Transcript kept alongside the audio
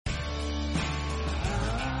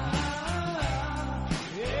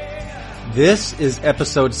This is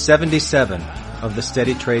episode 77 of the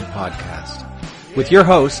Steady Trade Podcast with your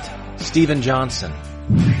host, Stephen Johnson.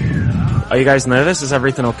 Are you guys nervous? Is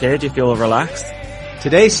everything okay? Do you feel relaxed?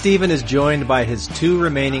 Today, Stephen is joined by his two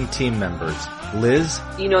remaining team members, Liz.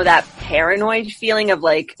 You know that paranoid feeling of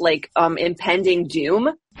like impending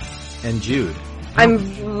doom? And Jude. I'm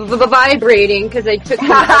vibrating because I took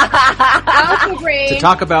alpha brain. To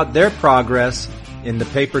talk about their progress in the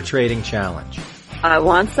paper trading challenge. I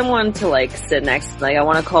want someone to sit next, I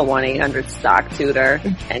want to call 1-800-STOCK-TUTOR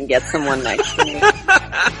and get someone next to me.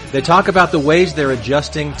 They talk about the ways they're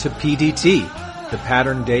adjusting to PDT, the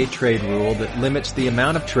pattern day trade rule that limits the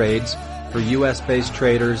amount of trades for US-based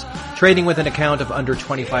traders trading with an account of under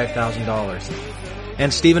 $25,000.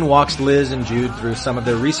 And Stephen walks Liz and Jude through some of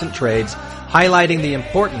their recent trades, highlighting the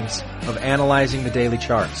importance of analyzing the daily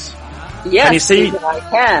charts. Yes, can you see?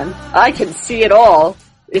 I can see it all.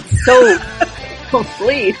 It's so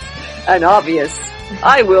complete and obvious.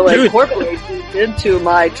 I will incorporate these into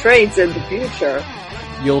my trades in the future.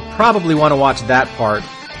 You'll probably want to watch that part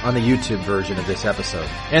on the YouTube version of this episode.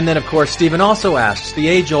 And then, of course, Stephen also asks the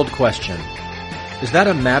age-old question. Is that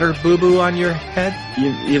a matter boo-boo on your head?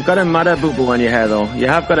 You've got a matter boo-boo on your hair, though. You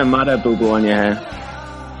have got a matter boo-boo on your hair.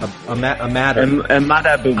 A matter. A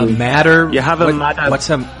matter boo-boo. A matter? You have a matter. What's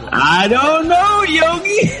a... I don't know,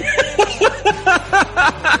 Yogi!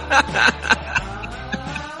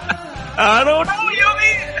 I don't know,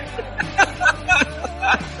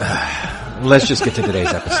 Yogi! Let's just get to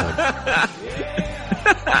today's episode.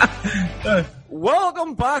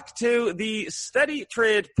 Welcome back to the Steady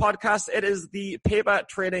Trade Podcast. It is the paper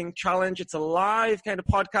trading challenge. It's a live kind of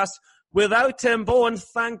podcast without Tim Bowen,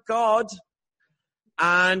 thank God.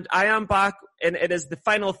 And I am back, and it is the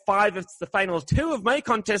final 5. It's the final 2 of my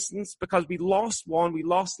contestants because we lost one. We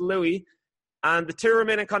lost Louis. And the 2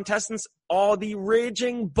 remaining contestants are the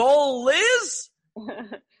Raging Bull, Liz,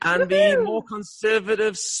 and the more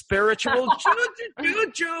conservative, spiritual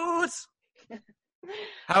Jude.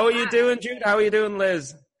 How are you doing, Jude? How are you doing,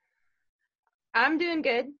 Liz? I'm doing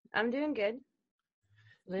good.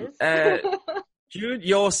 Liz? Jude,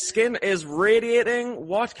 your skin is radiating.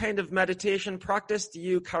 What kind of meditation practice do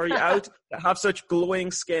you carry out to have such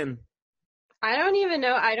glowing skin? I don't even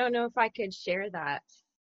know. I don't know if I could share that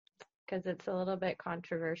because it's a little bit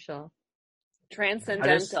controversial.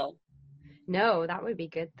 Transcendental. No, that would be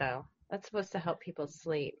good though. That's supposed to help people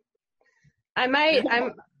sleep. I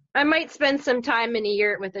might spend some time in a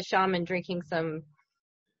yurt with a shaman drinking some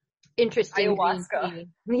interesting ayahuasca.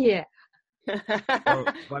 Yeah. Well,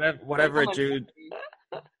 whatever, Jude.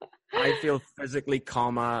 I feel physically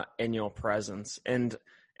calmer in your presence. And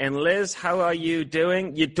Liz, how are you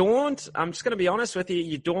doing? I'm just going to be honest with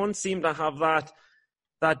you don't seem to have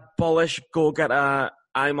that bullish go-getter,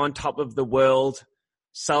 I'm on top of the world,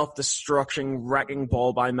 self-destruction, wrecking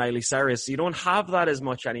ball by Miley Cyrus. You don't have that as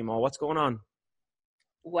much anymore. What's going on?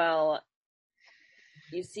 Well,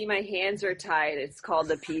 you see my hands are tied. It's called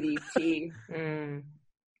the PDT.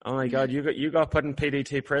 Oh my God, you got put in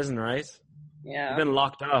PDT prison, right? Yeah. You've been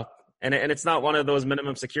locked up. And it's not one of those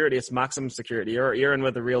minimum security, it's maximum security. You're in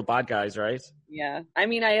with the real bad guys, right? Yeah. I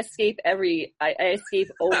mean, I escape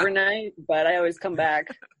overnight, but I always come back.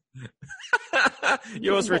 You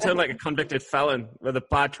always return like a convicted felon with a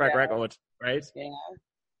bad track record, right? Yeah.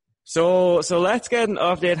 So let's get an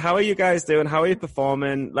update. How are you guys doing? How are you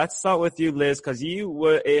performing? Let's start with you, Liz, because you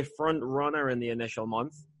were a front runner in the initial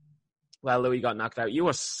month. Well, Louis got knocked out. You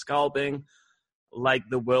were scalping like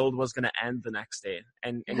the world was going to end the next day.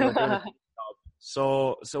 And you were doing a good job.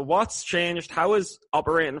 So what's changed? How has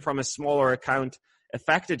operating from a smaller account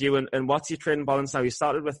affected you? And what's your trading balance now? You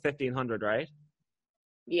started with 1,500, right?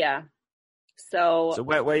 Yeah. So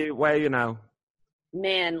where are you now?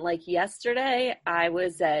 Man, yesterday I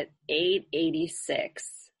was at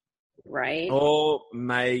 886, right? Oh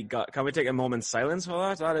my God. Can we take a moment's silence for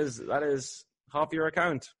that? That is half your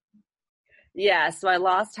account. Yeah, so I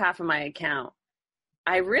lost half of my account.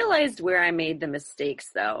 I realized where I made the mistakes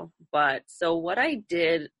though. But so what I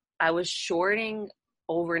did, I was shorting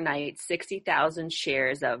overnight 60,000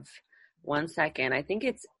 shares of, one second, I think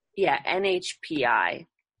it's, NHPI.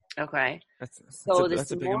 Okay. So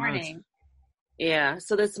this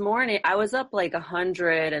morning I was up like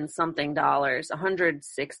 $100 and something,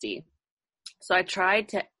 $160. So I tried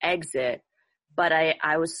to exit, but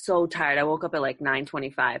I was so tired. I woke up at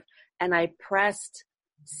 9:25 and I pressed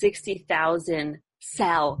 60,000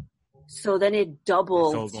 sell. So then it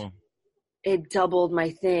doubled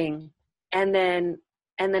my thing. And then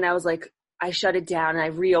I was like, I shut it down and I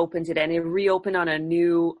reopened it, and it reopened on a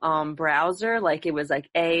new browser. It was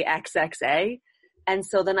AXXA. And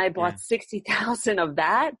so then I bought 60,000 of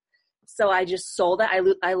that. So I just sold it.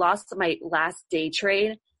 I lost my last day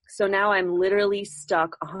trade. So now I'm literally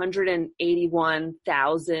stuck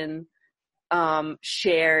 181,000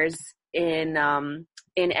 shares in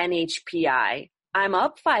NHPI. I'm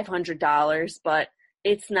up $500, but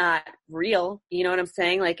it's not real. You know what I'm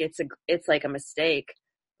saying? Like it's like a mistake.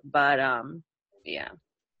 But yeah.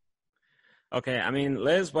 Okay, I mean,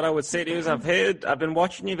 Liz, what I would say to you is I've been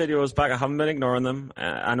watching your videos back. I haven't been ignoring them.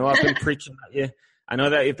 I know I've been preaching at you. I know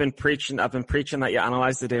that I've been preaching that you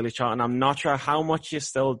analyze the daily chart, and I'm not sure how much you're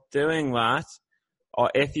still doing that, or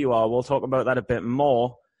if you are. We'll talk about that a bit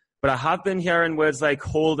more. But I have been hearing words like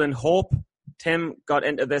hold and hope. Tim got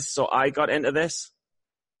into this, so I got into this,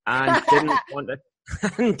 and didn't want to.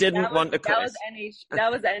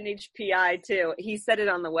 That was NHPI too. He said it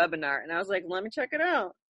on the webinar, and I was like, "Let me check it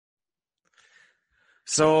out."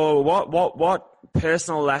 So, what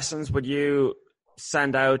personal lessons would you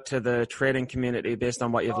send out to the trading community based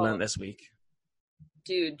on what you've learned this week?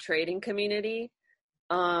 Dude, trading community.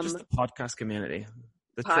 Just the podcast community.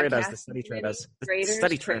 The traders, the steady traders. The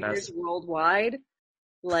steady traders worldwide.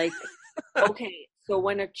 Like, okay, so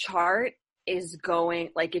when a chart is going,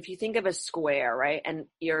 like if you think of a square, right, and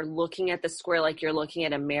you're looking at the square like you're looking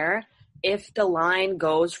at a mirror, if the line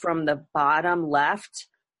goes from the bottom left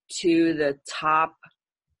to the top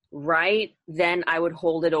right, then I would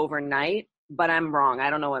hold it overnight. But I'm wrong. I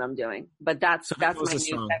don't know what I'm doing. But that's my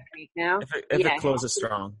new technique now. If it closes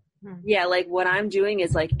strong. Yeah, like what I'm doing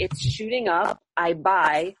is like it's shooting up, I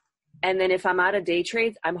buy, and then if I'm out of day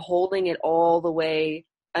trades, I'm holding it all the way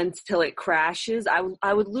until it crashes.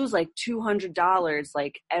 I would lose like $200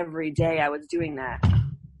 like every day I was doing that.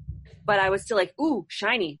 But I was still like, ooh,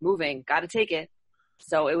 shiny, moving, gotta take it.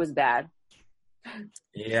 So it was bad.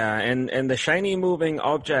 Yeah, and the shiny moving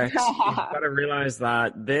objects, you've got to realize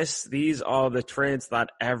that these are the trades that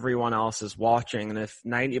everyone else is watching. And if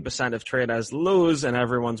 90% of traders lose and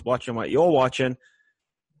everyone's watching what you're watching,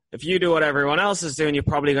 if you do what everyone else is doing, you're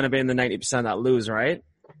probably going to be in the 90% that lose, right?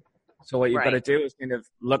 So what you've got to do is kind of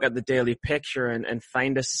look at the daily picture and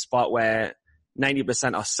find a spot where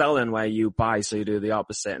 90% are selling where you buy, so you do the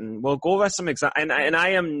opposite. And we'll go over some examples. And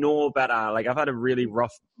I am no better. Like, I've had a really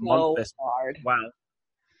rough month this hard. Wow.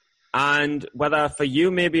 And whether for you,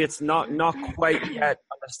 maybe it's not quite yet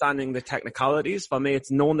understanding the technicalities. For me, it's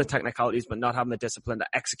knowing the technicalities, but not having the discipline to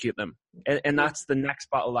execute them. And that's the next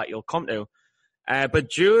battle that you'll come to. But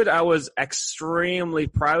Jude, I was extremely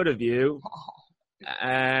proud of you.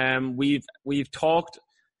 We've talked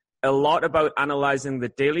a lot about analyzing the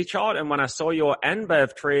daily chart, and when I saw your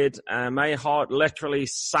NBEV trade, my heart literally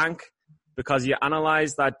sank because you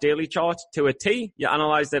analyzed that daily chart to a T. You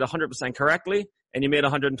analyzed it 100% correctly, and you made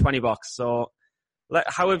 $120. So,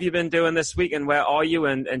 how have you been doing this week, and where are you?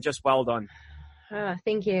 And just well done.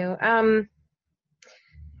 Thank you.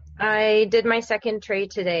 I did my second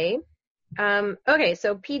trade today. Okay,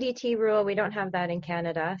 so PDT rule, we don't have that in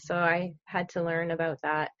Canada, so I had to learn about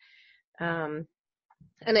that.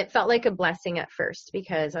 And it felt like a blessing at first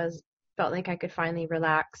because felt like I could finally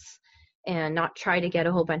relax and not try to get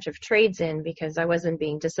a whole bunch of trades in because I wasn't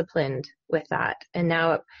being disciplined with that. And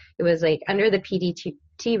now it was like under the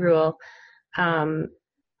PDT rule,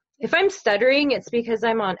 if I'm stuttering, it's because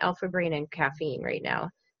I'm on Alpha Brain and caffeine right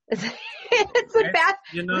now. It's a bad,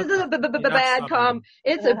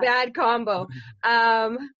 it's a bad combo.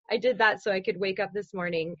 I did that so I could wake up this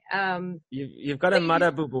morning. You've got a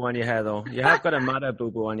Mada boo boo on your hair though. You have got a Mada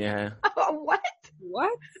boo boo on your hair. What?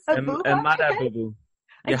 A Mada boo boo.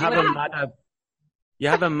 You have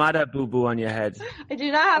a Mada boo boo on your head. I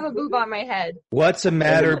do not have a boob on my head. What's a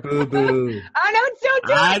matter, boo boo? Oh no, don't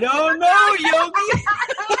do it. I don't know, Yogi.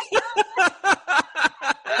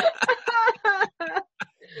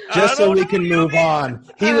 Just so we can move on.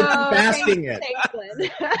 He was fasting it.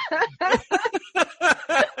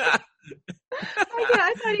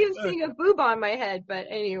 I thought he was seeing a boob on my head, but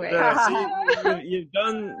anyway.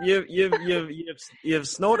 You've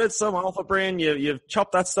snorted some Alpha Brain. You've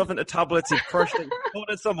chopped that stuff into tablets. You've crushed it. You've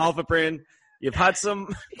snorted some Alpha Brain. You've had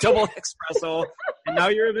some double espresso, and now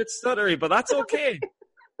you're a bit stuttery, but that's okay.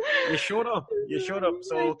 You showed up.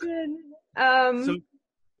 So,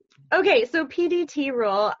 okay, so PDT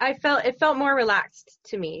rule, it felt more relaxed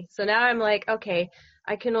to me. So now I'm like, okay,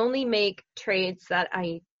 I can only make trades that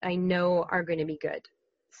I know are going to be good.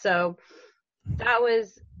 So that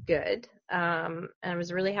was good. And I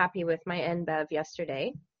was really happy with my NBEV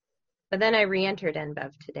yesterday. But then I re-entered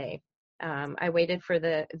NBEV today. I waited for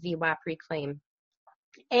the VWAP reclaim.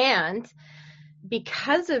 And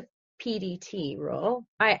because of PDT rule.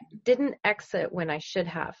 I didn't exit when I should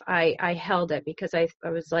have. I held it because I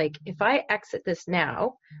was like, if I exit this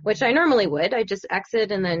now, which I normally would, I just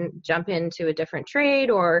exit and then jump into a different trade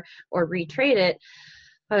or retrade it.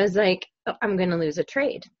 I was like, oh, I'm going to lose a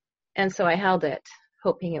trade. And so I held it,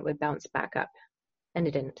 hoping it would bounce back up, and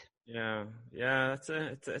it didn't. Yeah, it's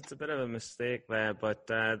a bit of a mistake there, but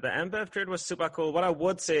the NBEV trade was super cool. What I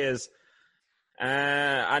would say is,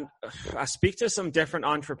 I speak to some different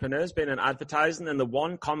entrepreneurs being in advertising, and the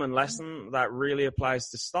one common lesson that really applies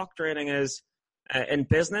to stock trading is, in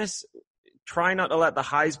business, try not to let the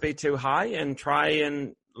highs be too high and try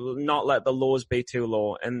and not let the lows be too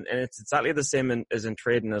low. And it's exactly the same as in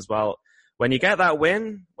trading as well. When you get that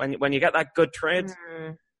win, when you get that good trade,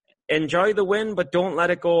 enjoy the win, but don't let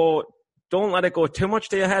it go too much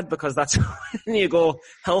to your head, because that's when you go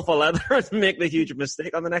hell for leather and make the huge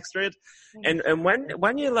mistake on the next trade. And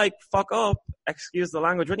when you like fuck up, excuse the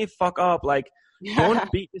language, when you fuck up, like, don't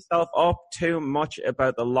beat yourself up too much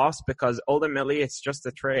about the loss, because ultimately it's just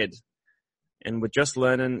a trade. And we're just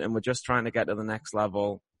learning and we're just trying to get to the next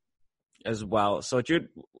level as well. So Jude,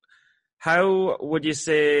 how would you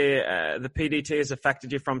say the PDT has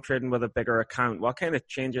affected you from trading with a bigger account? What kind of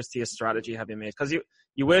changes to your strategy have you made? Because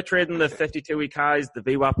you were trading the 52-week highs, the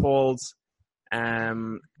VWAP holds. I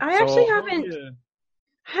actually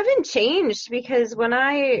haven't changed, because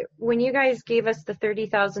when you guys gave us the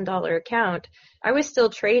 $30,000 account, I was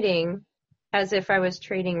still trading as if I was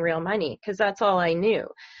trading real money, because that's all I knew.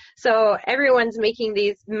 So everyone's making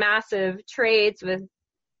these massive trades with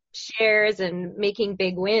shares and making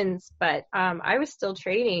big wins, but I was still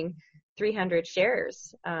trading 300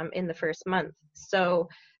 shares in the first month. So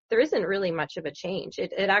there isn't really much of a change.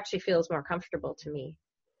 It actually feels more comfortable to me.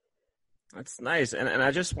 That's nice. And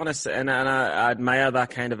I just want to say, and I admire that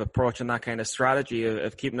kind of approach and that kind of strategy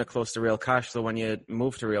of keeping it close to real cash. So when you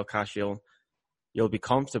move to real cash, you'll be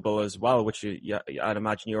comfortable as well, which I'd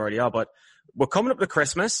imagine you already are. But we're coming up to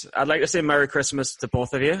Christmas. I'd like to say Merry Christmas to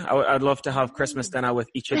both of you. I'd love to have Christmas dinner with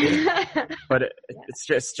each of you, but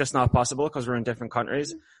it's just not possible because we're in different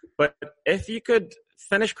countries. But if you could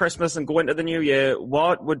finish Christmas and go into the new year,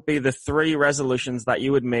 what would be the 3 resolutions that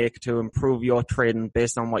you would make to improve your trading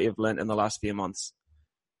based on what you've learned in the last few months?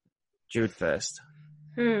 Jude first.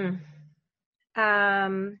 See,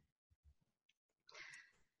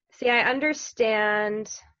 I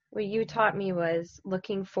understand what you taught me was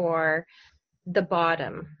looking for the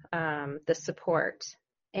bottom, the support.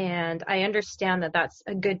 And I understand that that's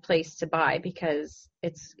a good place to buy, because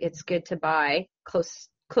it's good to buy close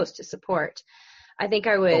to support. I think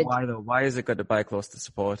I would. Why though? Why is it good to buy close to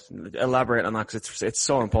support? Elaborate on that, because it's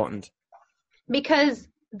so important. Because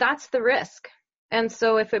that's the risk. And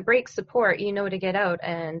so if it breaks support, you know to get out,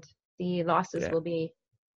 and the losses will be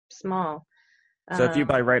small. So if you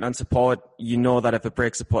buy right on support, you know that if it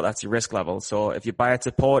breaks support, that's your risk level. So if you buy at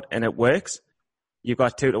support and it works, you've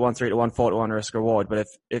got 2 to 1, 3 to 1, 4 to 1 risk reward. But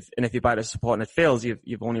if you buy at support and it fails,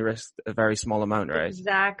 you've only risked a very small amount, right?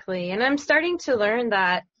 Exactly. And I'm starting to learn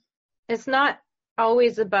that it's not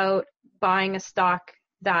always about buying a stock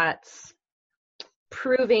that's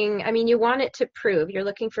proving. I mean, you want it to prove. You're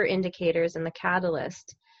looking for indicators in the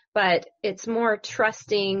catalyst, but it's more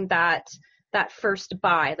trusting that first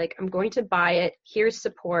buy. Like, I'm going to buy it. Here's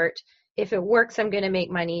support. If it works, I'm going to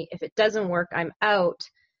make money. If it doesn't work, I'm out.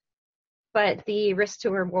 But the risk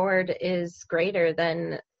to reward is greater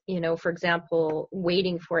than, for example,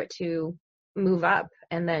 waiting for it to move up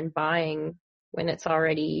and then buying when it's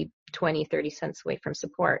already 20, 30 cents away from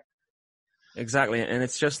support. Exactly. And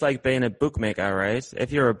it's just like being a bookmaker, right?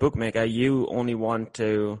 If you're a bookmaker, you only want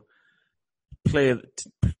to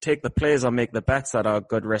take the plays or make the bets that are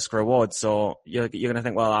good risk reward. So you're going to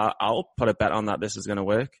think, well, I'll put a bet on that this is going to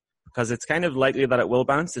work, because it's kind of likely that it will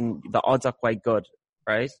bounce and the odds are quite good,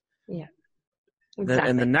 right? Yeah. Exactly.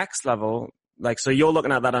 In the next level, like, so you're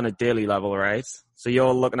looking at that on a daily level, right? So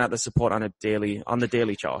you're looking at the support on the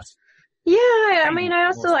daily chart. Yeah. I mean,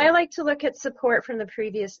 I like to look at support from the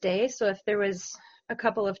previous day. So if there was a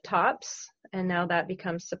couple of tops and now that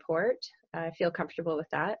becomes support, I feel comfortable with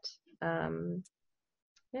that.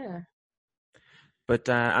 Yeah. But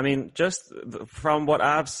I mean, just from what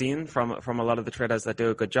I've seen from a lot of the traders that do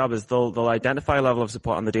a good job is they'll identify a level of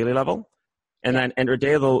support on the daily level, and then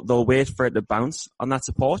intraday they'll wait for it to bounce on that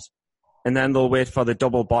support, and then they'll wait for the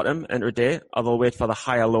double bottom intraday, or they'll wait for the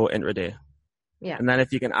higher low intraday. Yeah. And then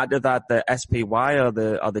if you can add to that the SPY or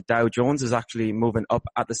the Dow Jones is actually moving up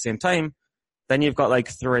at the same time, then you've got like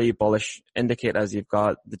 3 bullish indicators. You've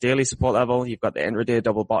got the daily support level, you've got the intraday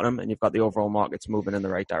double bottom, and you've got the overall markets moving in the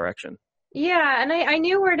right direction. Yeah, and I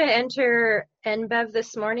knew where to enter NBEV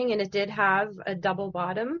this morning, and it did have a double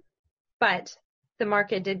bottom. but the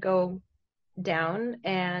market did go down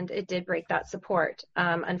and it did break that support.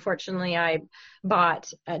 Unfortunately, I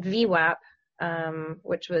bought at VWAP,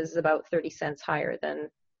 which was about 30 cents higher than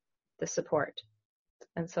the support.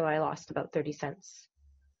 And so I lost about 30 cents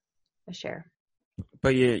a share.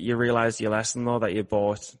 But you realized your lesson though, that you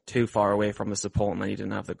bought too far away from the support and then you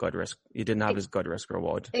didn't have the good risk. You didn't have as good risk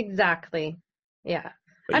reward. Exactly. Yeah.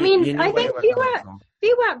 But I think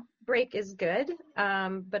VWAP break is good,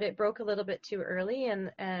 but it broke a little bit too early,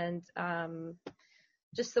 and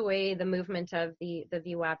just the way the movement of the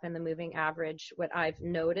VWAP and the moving average, what I've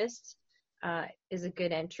noticed is a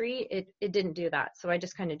good entry. It didn't do that, so I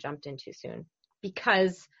just kind of jumped in too soon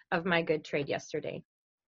because of my good trade yesterday.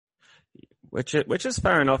 Which is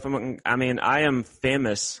fair enough. I mean, I am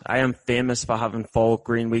famous for having 4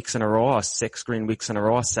 green weeks in a row, or 6 green weeks in a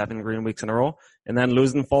row, or 7 green weeks in a row, and then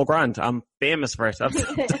losing $4,000. I'm famous for it. I've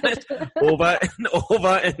done it over and over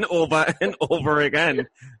and over and over again.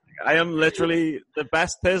 I am literally the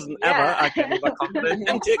best person ever at getting overconfident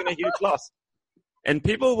and taking a huge loss. And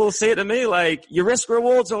people will say to me, like, your risk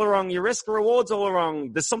reward's all wrong. Your risk reward's all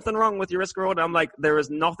wrong. There's something wrong with your risk reward. I'm like, there is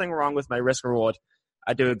nothing wrong with my risk reward.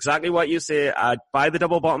 I do exactly what you say. I buy the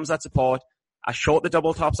double bottoms at support. I short the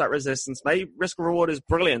double tops at resistance. My risk reward is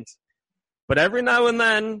brilliant. But every now and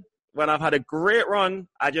then, when I've had a great run,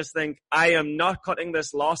 I just think I am not cutting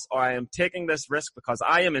this loss, or I am taking this risk because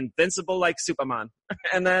I am invincible like Superman.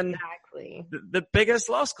 And then Exactly. the biggest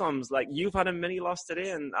loss comes. Like, you've had a mini loss today,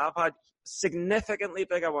 and I've had significantly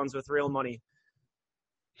bigger ones with real money.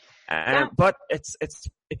 But it's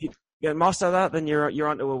if you get master that, then you're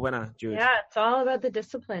onto a winner, Jude. Yeah, it's all about the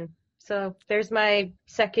discipline. So there's my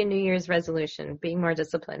second New Year's resolution: being more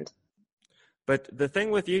disciplined. But the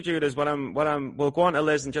thing with you, Jude, is we'll go on to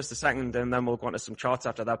Liz in just a second, and then we'll go on to some charts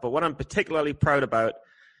after that. But what I'm particularly proud about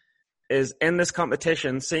is in this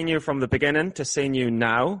competition, seeing you from the beginning to seeing you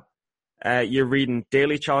now, you're reading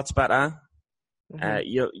daily charts better.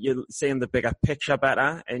 Mm-hmm. You're seeing the bigger picture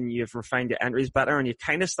better, and you've refined your entries better, and you're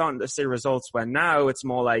kind of starting to see results where now it's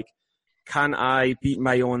more like, can I beat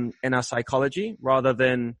my own inner psychology rather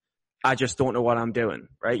than I just don't know what I'm doing,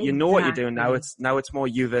 right? Exactly. You know what you're doing now. It's more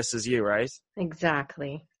you versus you, right?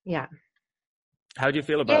 Exactly. Yeah. How do you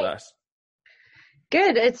feel about that?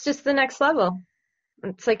 Good. It's just the next level.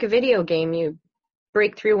 It's like a video game. You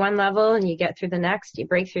break through one level and you get through the next. You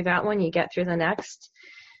break through that one, you get through the next.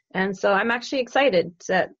 And so I'm actually excited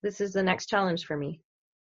that this is the next challenge for me.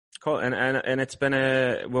 Cool. And it's been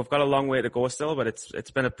we've got a long way to go still, but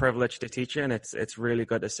it's been a privilege to teach you, and it's really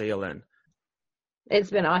good to see you learn.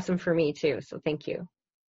 It's been awesome for me too. So thank you.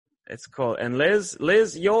 It's cool. And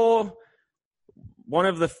Liz, you're one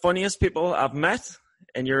of the funniest people I've met,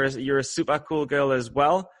 and you're a super cool girl as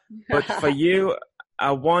well. But for you,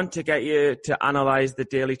 I want to get you to analyze the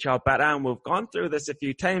daily chart better. And we've gone through this a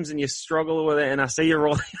few times, and you struggle with it. And I see you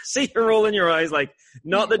rolling your eyes like,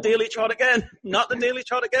 not the daily chart again, not the daily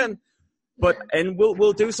chart again. And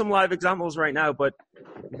we'll do some live examples right now. But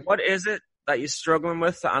what is it that you're struggling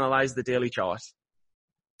with to analyze the daily chart?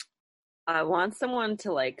 I want someone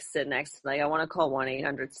to sit next to me. I want to call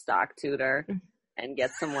 1-800 stock tutor and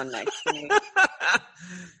get someone next to me.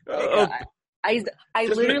 I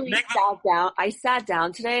literally sat down. I sat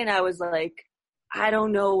down today and I was like, I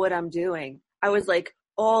don't know what I'm doing. I was like,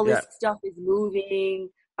 all this stuff is moving.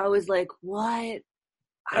 I was like, what?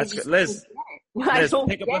 That's good. Liz, pick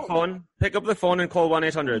up the phone and call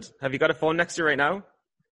 1-800. Have you got a phone next to you right now?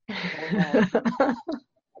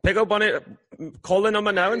 Pick up on it. Call the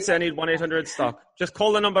number now and say I need 1-800 stock. Just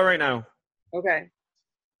call the number right now. Okay.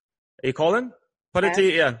 Are you calling? Put it to you.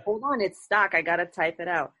 Yeah. Hold on, it's stock. I gotta type it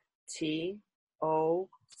out. TOCK.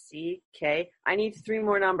 I need 3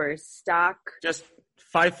 more numbers. Stock. Just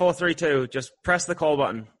 5432. Just press the call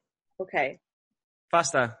button. Okay.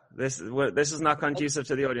 Faster. This is not conducive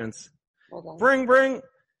to the audience. Hold on. Bring.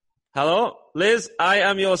 Hello, Liz. I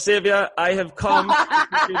am your savior. I have come to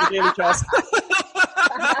the daily chart.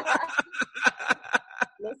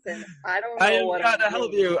 Listen, I don't know what I'm here to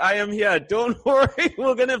help you. I am here. Don't worry.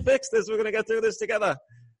 We're going to fix this. We're going to get through this together.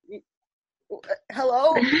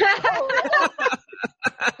 Hello?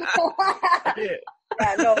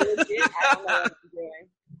 Yeah, no, legit. I don't know what I'm doing.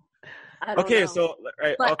 Okay, so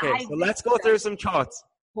let's go through some charts.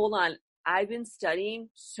 Hold on. I've been studying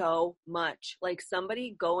so much.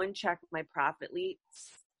 Somebody go and check my Profitly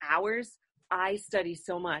hours. I study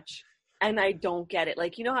so much. And I don't get it.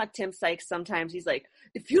 You know how Tim Sykes sometimes he's like,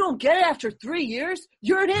 if you don't get it after 3 years,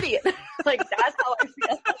 you're an idiot. That's how I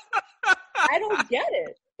feel. I don't get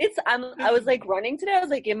it. I was running today. I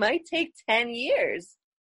was like, it might take 10 years.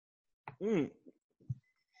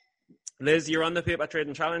 Liz, you're on the Paper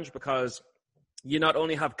Trading Challenge because you not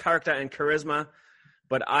only have character and charisma,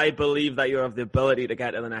 but I believe that you have the ability to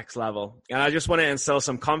get to the next level. And I just want to instill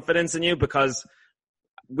some confidence in you because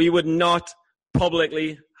we would not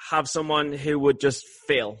publicly have someone who would just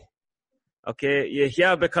fail. Okay, you're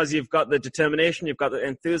here because you've got the determination, you've got the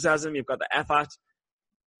enthusiasm, you've got the effort.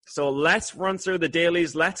 So let's run through the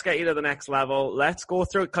dailies. Let's get you to the next level. Let's go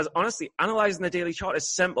through it because honestly, analyzing the daily chart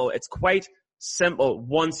is simple. It's quite simple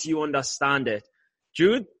once you understand it.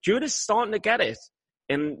 Jude is starting to get it,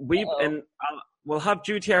 and we'll have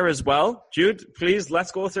Jude here as well. Jude, please,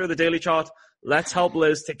 let's go through the daily chart. Let's help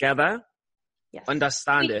Liz together. Yes.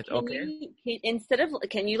 Understand it, okay?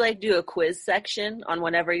 Can you like do a quiz section on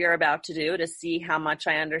whatever you're about to do to see how much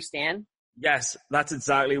I understand? Yes, that's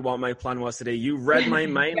exactly what my plan was today. You read my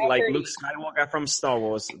mind like Luke Skywalker from Star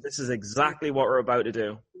Wars. This is exactly what we're about to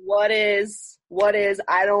do. What is,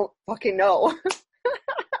 I don't fucking know.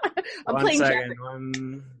 I'm playing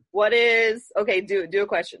Jeopardy. What is, okay, do a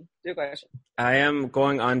question. I am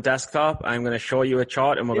going on desktop. I'm going to show you a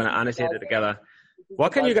chart and we're going to annotate it together.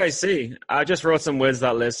 What can you guys see? I just wrote some words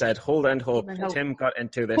that Liz said. Hold and hope. Tim got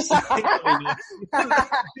into this.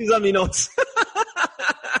 He's on me notes.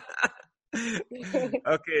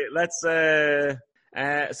 Okay,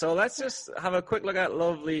 so let's just have a quick look at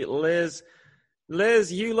lovely Liz. Liz,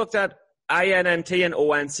 you looked at INNT and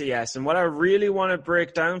ONCS, and what I really want to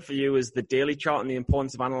break down for you is the daily chart and the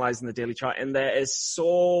importance of analyzing the daily chart. And there is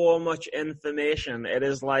so much information. It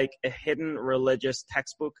is like a hidden religious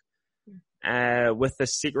textbook with the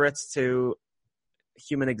secrets to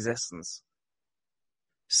human existence.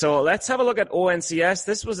 So let's have a look at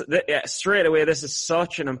ONCS. Straight away, this is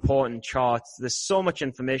such an important chart. There's so much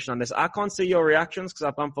information on this. I can't see your reactions because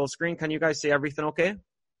I've gone full screen. Can you guys see everything okay?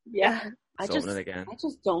 Yeah. I just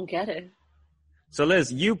don't get it. So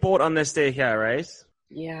Liz, you bought on this day here, right?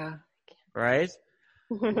 Yeah. Right?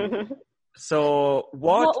 So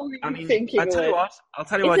what were you thinking? I'll tell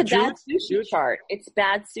you what. It's a bad sushi chart. It's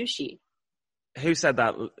bad sushi. Who said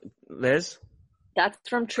that, Liz? That's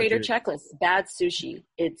from Trader Checklist. Bad sushi.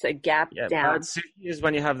 It's a gap down. Bad sushi is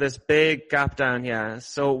when you have this big gap down here.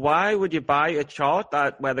 So why would you buy a chart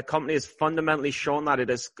where the company has fundamentally shown that it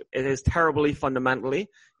is terribly fundamentally,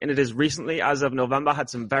 and it has recently, as of November, had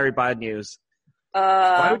some very bad news?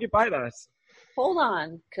 Why would you buy that? Hold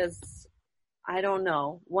on, because I don't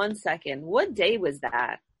know. 1 second. What day was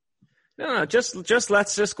that? No, just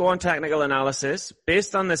let's just go on technical analysis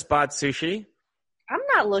based on this bad sushi. I'm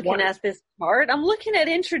not looking at this chart. I'm looking at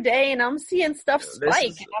intraday and I'm seeing stuff spike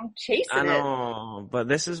and I'm chasing it. I know, but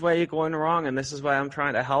this is where you're going wrong and this is why I'm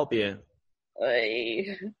trying to help you. This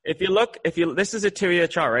is a 2-year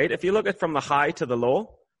chart, right? If you look at from the high to the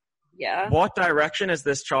low, yeah. What direction is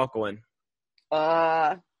this chart going?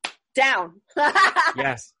 Down.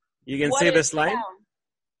 Yes. You can see this line? Down?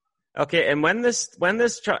 Okay, and when this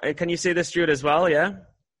chart, can you see this, Jude, as well, yeah?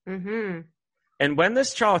 Mm-hmm. And when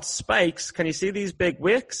this chart spikes, can you see these big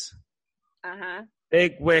wicks? Uh-huh.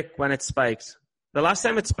 Big wick when it spikes. The last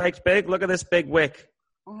time it spiked big, look at this big wick.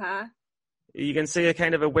 Uh-huh. You can see a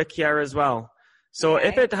kind of a wick here as well. So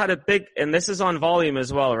if it had a big, and this is on volume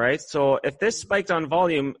as well, right? So if this spiked on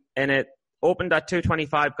volume and it opened at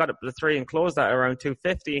 225, got up to 3 and closed at around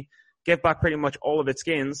 250, give back pretty much all of its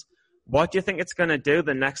gains, what do you think it's going to do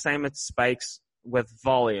the next time it spikes with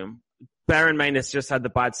volume? Bear in mind, it's just had the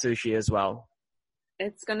bad sushi as well.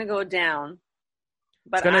 It's going to go down.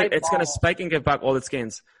 But it's going to spike and give back all its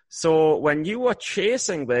gains. So when you were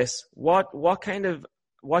chasing this, what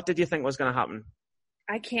did you think was going to happen?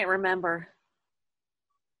 I can't remember.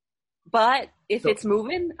 But if it's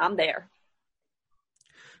moving, I'm there.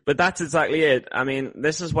 But that's exactly it. I mean,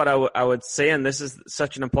 this is what I would say, and this is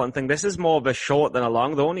such an important thing. This is more of a short than a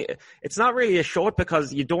long. It's not really a short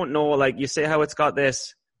because you don't know, like you say how it's got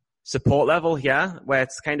this support level here, where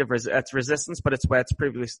it's kind of it's resistance, but it's where it's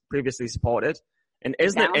previously supported. And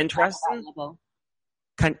isn't it interesting?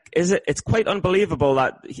 It's quite unbelievable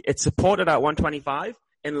that it's supported at 125,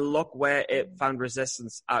 and look where it found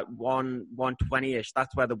resistance at 120-ish.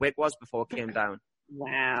 That's where the wick was before it came down.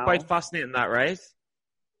 Wow. It's quite fascinating that, right?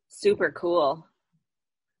 Super cool.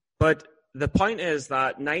 But the point is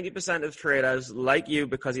that 90% of traders, like you,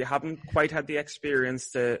 because you haven't quite had the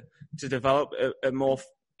experience to develop a more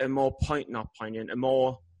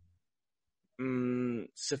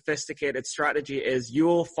sophisticated strategy, is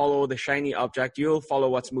you'll follow the shiny object, you'll follow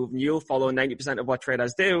what's moving, you'll follow 90% of what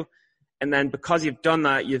traders do, and then because you've done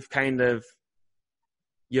that, you've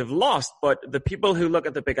lost. But the people who look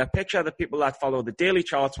at the bigger picture, the people that follow the daily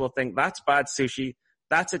charts will think that's bad sushi,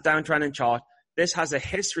 that's a downtrending chart, this has a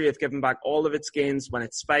history of giving back all of its gains when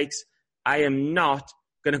it spikes. I am not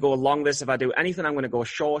going to go along this. If I do anything, I'm going to go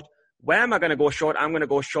short. Where am I going to go short? I'm going to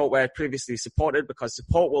go short where it previously supported, because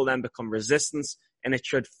support will then become resistance and it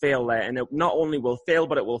should fail there. And it not only will fail,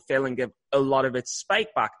 but it will fail and give a lot of its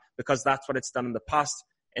spike back, because that's what it's done in the past.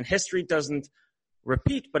 And history doesn't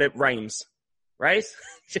repeat, but it rhymes, right?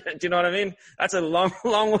 Do you know what I mean? That's a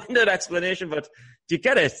long-winded explanation, but do you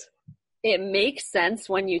get it? It makes sense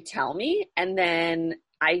when you tell me, and then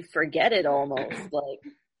I forget it almost. Like,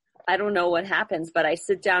 I don't know what happens, but I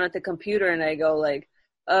sit down at the computer and I go like,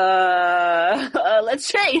 let's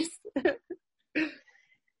chase.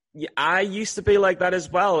 Yeah, I used to be like that as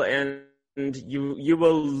well, and you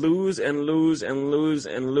will lose and lose and lose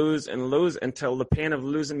and lose and lose until the pain of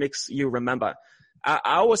losing makes you remember. I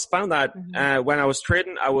always found that when I was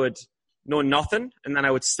trading, I would know nothing, and then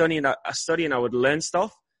I would study and I would learn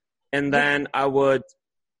stuff, and then I would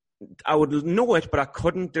know it, but I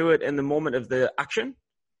couldn't do it in the moment of the action.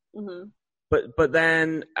 Mm-hmm. But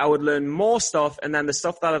then I would learn more stuff, and then the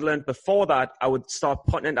stuff that I'd learned before that, I would start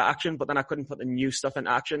putting into action, but then I couldn't put the new stuff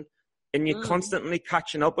into action. And you're constantly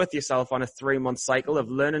catching up with yourself on a 3-month cycle of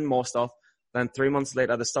learning more stuff. Then 3 months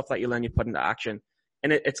later, the stuff that you learn, you put into action.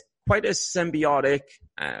 And it's quite a symbiotic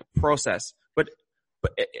process. But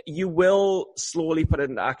you will slowly put it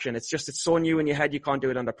into action. It's so new in your head, you can't do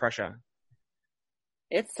it under pressure.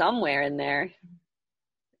 It's somewhere in there.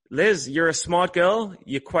 Liz, you're a smart girl.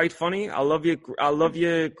 You're quite funny. I love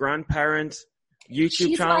your grandparent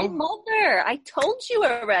YouTube channel. She's my mother. I told you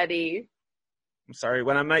already. I'm sorry.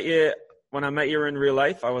 When I met you in real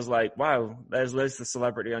life, I was like, wow, there's Liz, the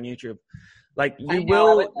celebrity on YouTube. Like, I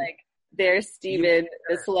was like, there's Steven,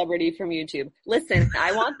 the celebrity from YouTube. Listen,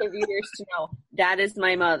 I want the readers to know that is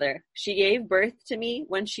my mother. She gave birth to me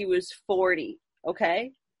when she was 40.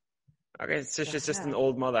 Okay? Okay, so she's just an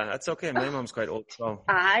old mother. That's okay. My mom's quite old, so.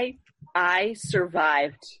 I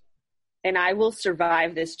survived, and I will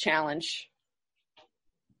survive this challenge.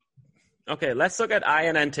 Okay, let's look at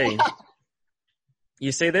INNT.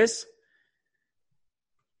 You see this?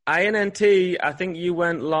 INNT, I think you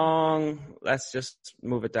went long. Let's just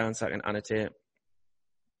move it down so I can annotate.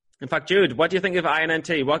 In fact, Jude, what do you think of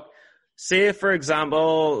INNT? Say, for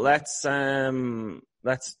example, let's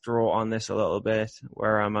draw on this a little bit.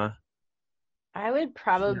 Where am I? I would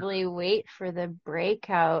probably wait for the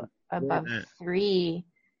breakout above 3.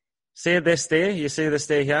 Say this day. You see this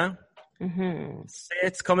day here? Mm-hmm. Say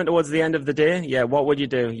it's coming towards the end of the day. Yeah, what would you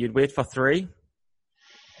do? You'd wait for 3?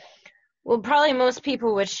 Well, probably most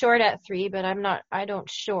people would short at 3, but I don't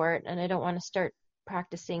short, and I don't want to start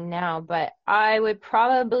practicing now. But I would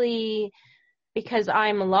probably, because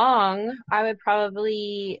I'm long, I would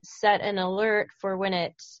probably set an alert for when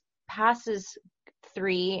it passes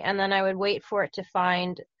 3, and then I would wait for it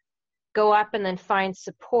to go up and then find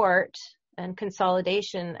support and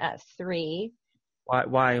consolidation at 3.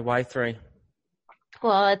 Why 3?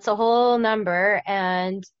 Well, it's a whole number,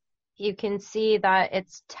 and you can see that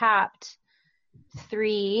it's tapped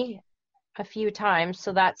 3 a few times,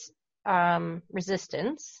 so that's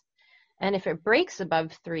resistance. And if it breaks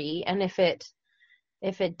above 3, and if it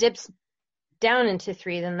dips down into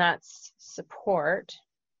 3, then that's support.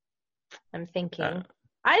 I'm thinking.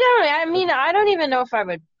 I don't even know if I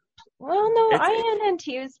would. Well, no,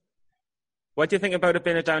 INNTs. What do you think about it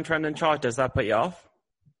being a downtrending chart? Does that put you off?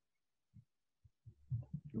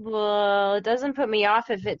 Well, it doesn't put me off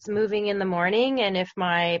if it's moving in the morning, and if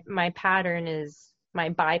my buy pattern is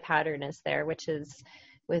there, which is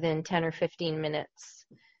within 10 or 15 minutes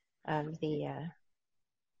of the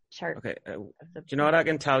chart. Okay. Do you know what I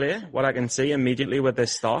can tell you? What I can see immediately with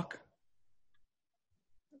this stock?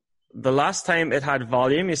 The last time it had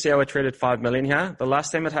volume, you see how it traded 5 million here? The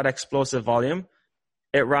last time it had explosive volume,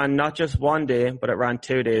 it ran not just 1 day, but it ran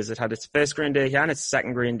 2 days. It had its first green day here and its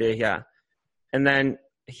second green day here. And then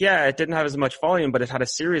here, it didn't have as much volume, but it had a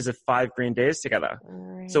series of 5 green days together.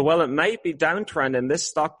 Right. So while it might be downtrending, this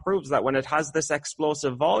stock proves that when it has this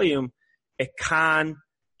explosive volume, it can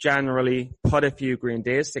generally put a few green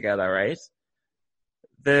days together, right?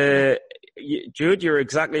 Jude, you're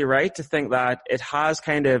exactly right to think that it has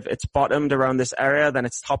it's bottomed around this area, then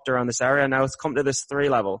it's topped around this area. Now it's come to this 3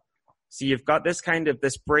 level. So you've got this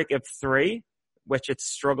this break of 3, which it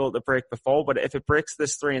struggled to break before. But if it breaks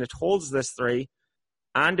this 3 and it holds this 3,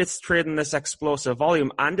 and it's trading this explosive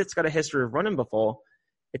volume, and it's got a history of running before,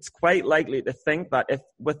 it's quite likely to think that if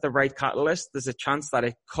with the right catalyst, there's a chance that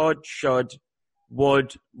it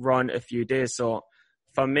would run a few days. So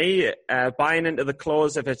for me, buying into the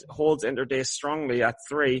close, if it holds intraday strongly at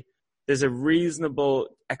 3, there's a reasonable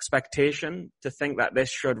expectation to think that this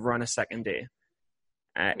should run a second day.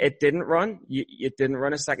 It didn't run. It didn't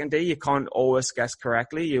run a second day. You can't always guess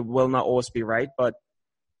correctly. You will not always be right. But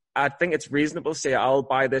I think it's reasonable to say I'll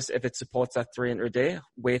buy this if it supports that 3 intraday,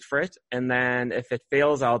 wait for it, and then if it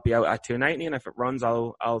fails, I'll be out at 290, and if it runs,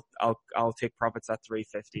 I'll take profits at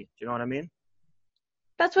 350. Do you know what I mean?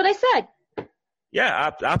 That's what I said.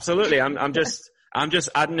 Yeah, absolutely. I'm just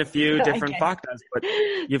adding a few different factors, but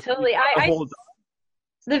you've totally.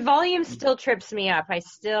 The volume still trips me up. I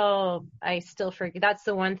still forget. That's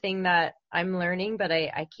the one thing that I'm learning, but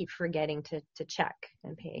I keep forgetting to check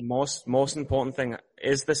and pay. Most important thing,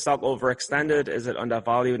 is the stock overextended? Is it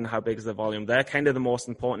undervalued? And how big is the volume? They're kind of the most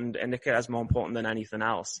important indicators, more important than anything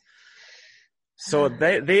else. So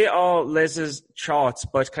they are Liz's charts,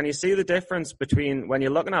 but can you see the difference between when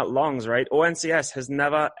you're looking at longs, right? ONCS has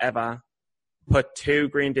never ever put 2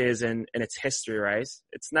 green days in its history, right?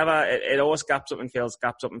 It's never, it always gaps up and fails,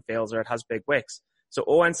 or it has big wicks. So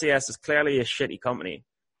ONCS is clearly a shitty company.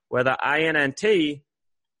 Where the INNT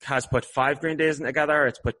has put 5 green days in together,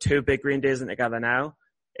 it's put 2 big green days in together now.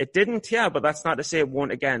 It didn't, yeah, but that's not to say it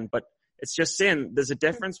won't again. But it's just saying there's a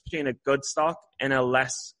difference between a good stock and a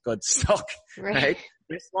less good stock, right?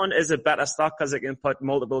 This one is a better stock because it can put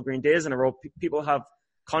multiple green days in a row. People have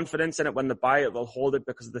confidence in it. When they buy it, they'll hold it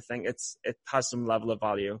because they think it has some level of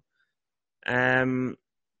value.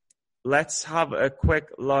 Let's have a quick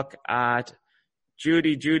look at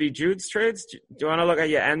Jude's trades. Do you want to look at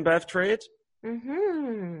your NBEV trade?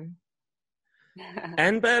 Mm-hmm.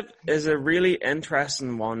 NBEV is a really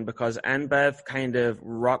interesting one because NBEV kind of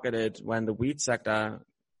rocketed when the wheat sector.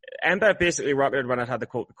 NBEV basically rocketed when it had the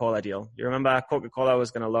Coca-Cola deal. You remember Coca-Cola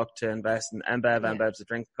was going to look to invest in NBEV. Yeah. NBEV's a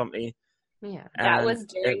drink company. Yeah, that was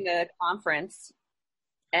during the conference.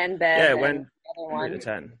 NBEV. Yeah, when 3 to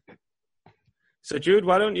 10. So Jude,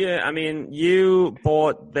 why don't you? I mean, you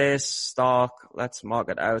bought this stock. Let's mark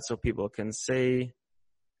it out so people can see.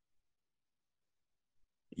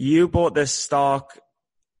 You bought this stock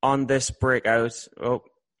on this breakout. Oh,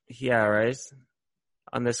 yeah, right.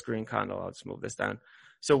 On this green candle. I'll just move this down.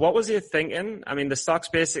 So what was your thinking? I mean, the stock's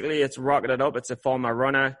basically, it's rocketed up. It's a former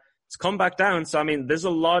runner. It's come back down. So, I mean, there's a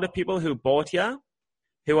lot of people who bought here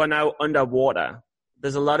who are now underwater.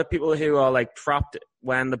 There's a lot of people who are like trapped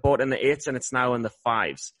when they bought in the 8s and it's now in the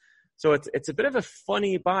 5s. So it's a bit of a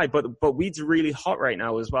funny buy, but wheat's really hot right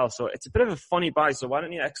now as well. So it's a bit of a funny buy. So why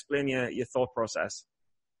don't you explain your thought process?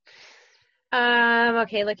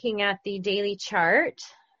 Okay, looking at the daily chart,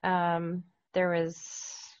 there was,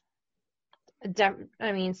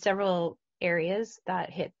 several areas that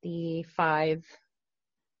hit the $5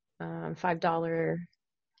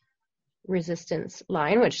 resistance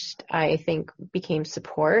line, which I think became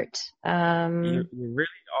support. You really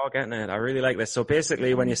are getting it. I really like this. So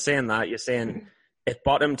basically, when you're saying that, you're saying it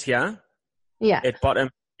bottomed here. Yeah. It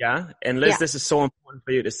bottomed here. And Liz, this is so important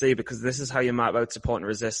for you to see because this is how you map out support and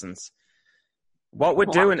resistance. What we're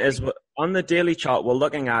doing is on the daily chart, we're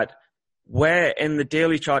looking at where in the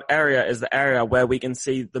daily chart area is the area where we can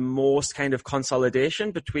see the most kind of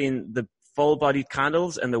consolidation between the full-bodied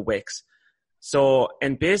candles and the wicks. So,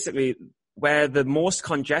 and basically where the most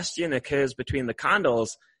congestion occurs between the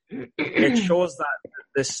candles, it shows that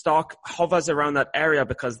the stock hovers around that area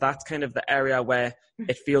because that's kind of the area where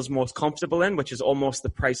it feels most comfortable in, which is almost the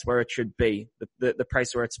price where it should be, the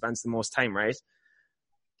price where it spends the most time, right?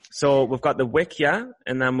 So we've got the wick here,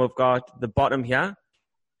 and then we've got the bottom here,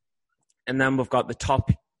 and then we've got the top.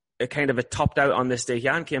 It kind of it topped out on this day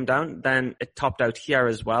here and came down. Then it topped out here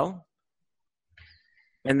as well.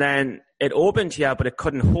 And then it opened here, but it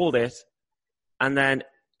couldn't hold it. And then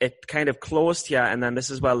it kind of closed here, and then this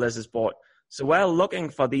is where Liz is bought. So we're looking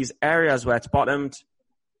for these areas where it's bottomed,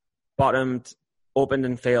 opened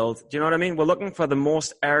and failed. Do you know what I mean? We're looking for the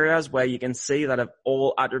most areas where you can see that have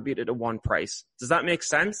all attributed to one price. Does that make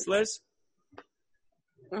sense, Liz?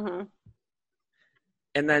 Mm-hmm.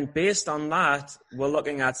 And then based on that, we're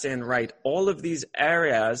looking at saying, right, all of these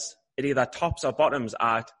areas, it either tops or bottoms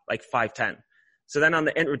at like 510. So then on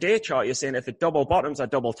the intraday chart, you're saying if it double bottoms or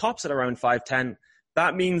double tops at around 510,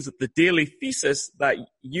 that means that the daily thesis that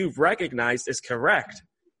you've recognized is correct.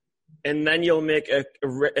 And then you'll make a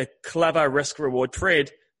clever risk-reward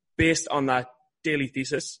trade based on that daily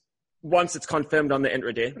thesis once it's confirmed on the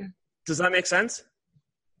intraday. Does that make sense?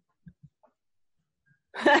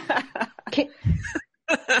 Can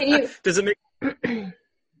you? Does it make?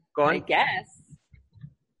 Go on. I guess.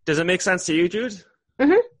 Does it make sense to you, Jude?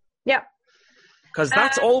 Mm-hmm. Yeah. Because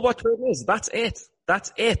that's all what trade is. That's it.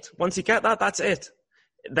 That's it. Once you get that, that's it.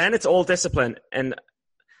 Then it's all discipline. And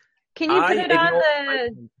can you put it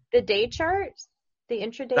on the day chart? The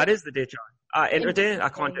intraday? That is the day chart. Intraday? I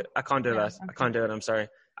can't do that. Okay. I can't do it. I'm sorry.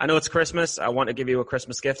 I know it's Christmas. I want to give you a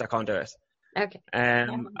Christmas gift. I can't do it. Okay.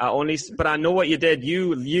 But I know what you did.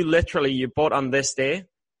 You literally, you bought on this day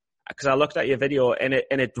because I looked at your video and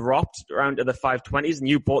it dropped around to the 520s and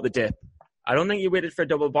you bought the dip. I don't think you waited for a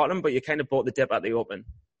double bottom, but you kind of bought the dip at the open.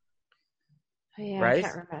 Oh, yeah, right?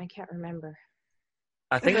 I can't remember.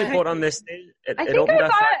 I think you bought on this stage.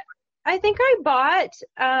 I think I bought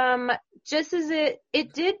just as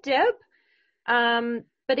it did dip,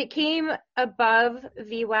 but it came above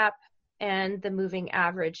VWAP and the moving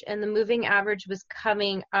average, and the moving average was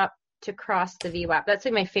coming up to cross the VWAP. That's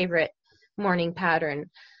like my favorite morning pattern.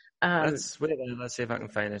 Let's see if I can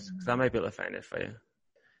find it, because I might be able to find it for you.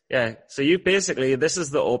 Yeah, so you basically, this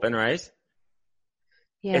is the open, right?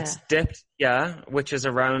 Yeah. It's dipped, which is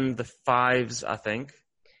around the 5s, I think.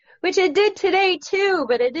 Which it did today too,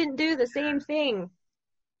 but it didn't do the same thing.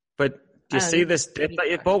 But do you see this dip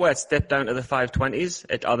that you bought where it's dipped down to the 520s?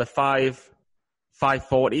 Or the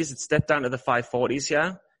 540s. It's dipped down to the 540s,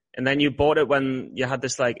 yeah? And then you bought it when you had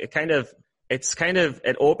this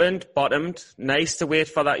it opened, bottomed, nice to wait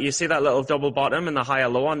for that. You see that little double bottom and the higher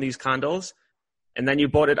low on these candles? And then you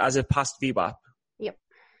bought it as it passed VWAP. Yep.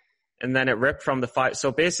 And then it ripped from the 5.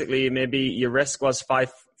 So basically maybe your risk was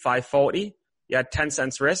 540. You had 10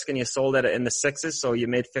 cents risk and you sold it in the 6s. So you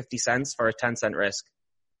made 50 cents for a 10-cent risk.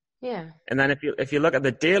 Yeah. And then if you look at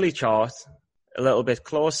the daily chart a little bit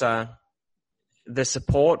closer, the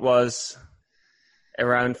support was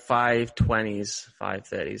around 520s,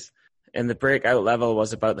 530s. And the breakout level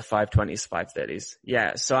was about the 520s, 530s.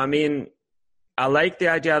 Yeah. So, I mean, I like the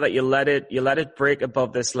idea that you let it break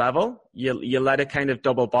above this level. You let it kind of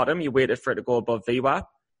double bottom. You waited for it to go above VWAP.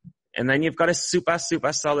 And then you've got a super,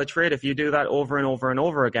 super solid trade. If you do that over and over and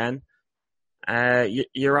over again,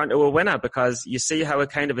 you're onto a winner, because you see how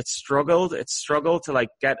it struggled. It struggled to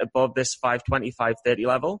get above this 520, 530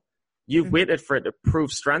 level. You've waited for it to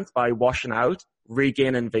prove strength by washing out,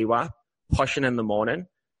 regaining VWAP, pushing in the morning.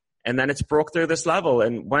 And then it's broke through this level.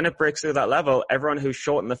 And when it breaks through that level, everyone who's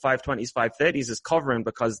short in the 520s, 530s is covering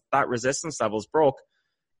because that resistance level is broke.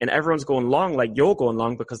 And everyone's going long, like you're going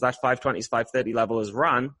long, because that 520s, 530 level is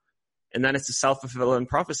run. And then it's a self-fulfilling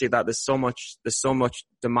prophecy that there's so much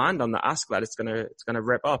demand on the ask that it's gonna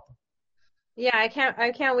rip up. Yeah, I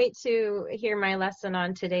can't wait to hear my lesson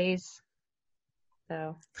on today's.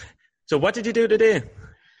 So what did you do today?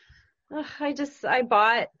 I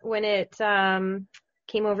bought when it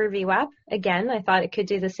came over VWAP again. I thought it could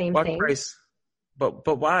do the same thing. What price?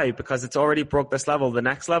 But why? Because it's already broke this level. The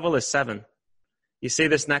next level is 7. You see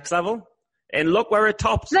this next level? And look where it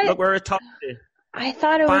tops. Look where it tops. I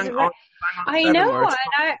thought it was right. I know,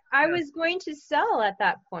 and I was going to sell at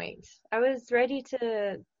that point. I was ready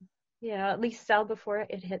to, at least sell before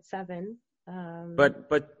it hit 7. But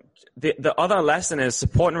the other lesson is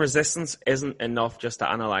support and resistance isn't enough just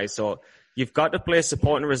to analyze. So you've got to play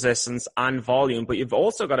support and resistance and volume, but you've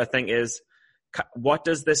also got to think is, what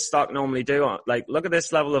does this stock normally do? Like, look at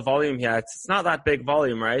this level of volume here. It's not that big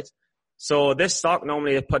volume, right? So this stock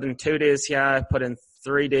normally it put in 2 days here, put in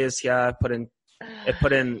 3 days here, put in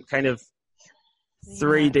kind of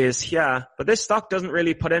 3 days here. But this stock doesn't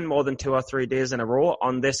really put in more than 2 or 3 days in a row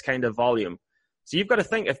on this kind of volume. So you've got to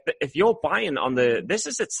think, if you're buying on this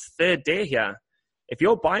is its 3rd day here. If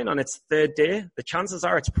you're buying on its 3rd day, the chances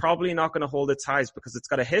are it's probably not going to hold its highs, because it's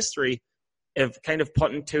got a history of kind of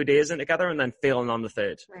putting 2 days in together and then failing on the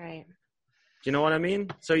 3rd. Right. Do you know what I mean?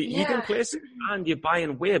 So you can place it and you're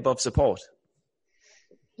buying way above support.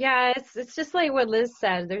 Yeah, it's just like what Liz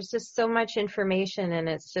said. There's just so much information, and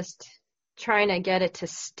it's just trying to get it to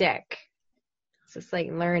stick. It's just like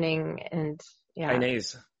learning and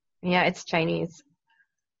Chinese. Yeah, it's Chinese.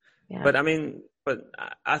 Yeah. But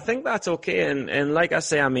I think that's okay. And like I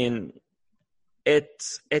say, I mean,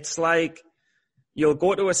 it's like you'll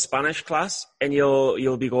go to a Spanish class and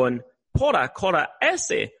you'll be going, por acá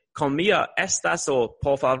ese comida estaso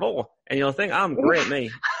por favor. And you'll think, I'm great,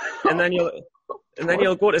 me. And then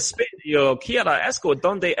you'll go to Spain, you'll quiera esco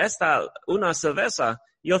donde está una cerveza.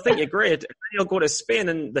 You'll think you're great. And then you'll go to Spain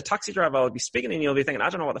and the taxi driver will be speaking and you'll be thinking, I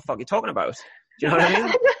don't know what the fuck you're talking about. Do you know what I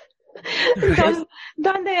mean?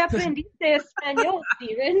 ¿Dónde aprendiste español,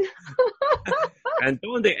 Steven? And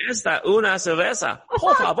 ¿dónde está una cerveza?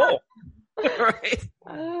 Por favor. Right?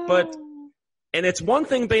 And it's one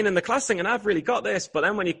thing being in the class thinking, I've really got this. But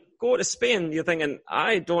then when you go to Spain, you're thinking,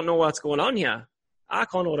 I don't know what's going on here. I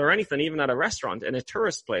can't order anything, even at a restaurant, in a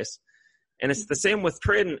tourist place. And it's the same with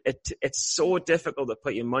trading. It's so difficult to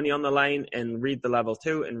put your money on the line and read the level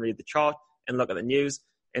 2 and read the chart and look at the news.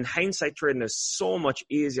 And hindsight trading is so much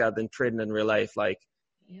easier than trading in real life. Like,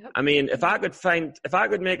 I mean, if I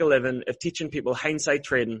could make a living of teaching people hindsight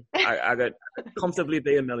trading, I could comfortably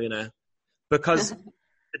be a millionaire. Because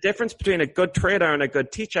the difference between a good trader and a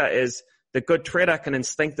good teacher is the good trader can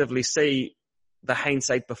instinctively see the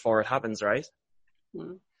hindsight before it happens, right?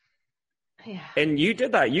 Yeah. And you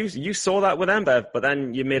did that. You saw that with MBev, but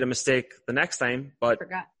then you made a mistake the next time. But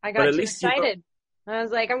I got too excited. I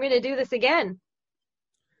was like, I'm going to do this again.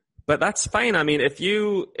 But that's fine. I mean, if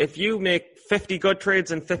you make 50 good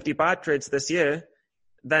trades and 50 bad trades this year,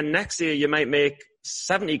 then next year you might make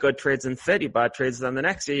 70 good trades and 30 bad trades. Then the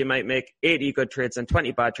next year you might make 80 good trades and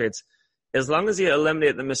 20 bad trades. As long as you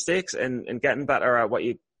eliminate the mistakes and getting better at what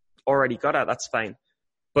you already got at, that's fine.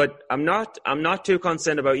 But I'm not too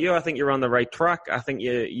concerned about you. I think you're on the right track. I think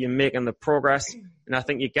you're making the progress, and I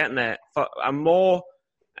think you're getting there.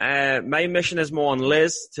 My mission is more on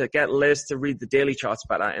Liz, to get Liz to read the daily charts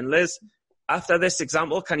better. And Liz, after this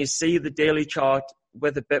example, can you see the daily chart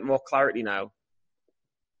with a bit more clarity now?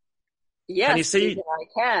 Yes, can you see?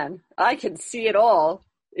 I can see it all.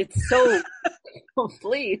 It's so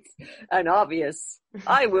complete and obvious.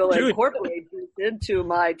 I will incorporate this into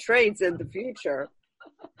my trades in the future.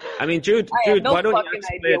 I mean, Jude, I have no why don't you fucking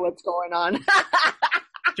explain? idea what's going on.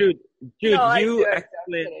 Jude, No, you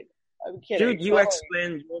explain. I'm kidding. Jude, you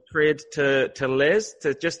explain your trade to Liz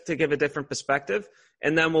to give a different perspective,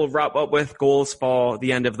 and then we'll wrap up with goals for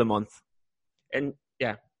the end of the month. And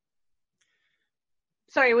yeah.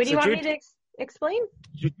 Sorry, what do you want me to explain?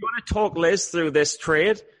 Do you want to talk Liz through this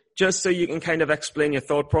trade, just so you can kind of explain your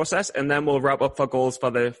thought process, and then we'll wrap up for goals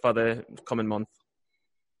for the coming month.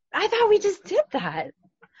 I thought we just did that.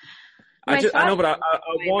 I know, but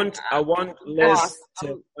I want Liz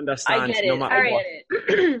to understand no matter what.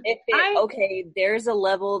 Okay, there's a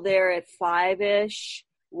level there at 5-ish.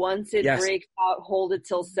 Once it breaks out, hold it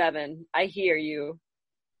till 7. I hear you.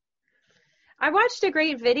 I watched a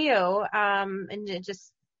great video, and it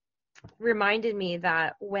just reminded me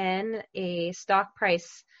that when a stock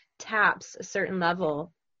price taps a certain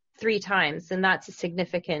level 3 times, then that's a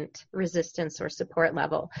significant resistance or support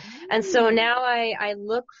level. And so now I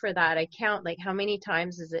look for that. I count like how many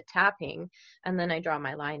times is it tapping, and then I draw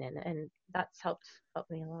my line in, and that's helped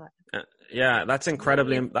me a lot. Yeah, that's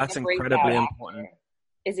incredibly important.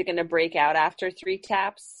 Is it going to break out after 3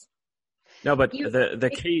 taps? No, but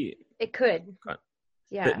the key. It could.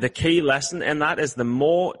 Yeah. The key lesson in that is the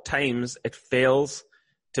more times it fails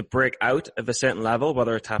to break out of a certain level,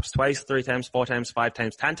 whether it taps twice, 3 times, 4 times, 5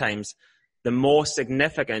 times, 10 times, the more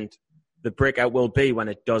significant the breakout will be when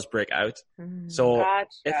it does break out. So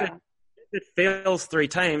if it fails 3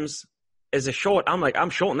 times as a short, I'm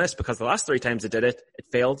shorting this because the last 3 times it did it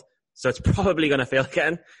failed. So it's probably going to fail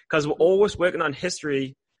again, because we're always working on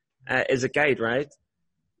history as a guide, right?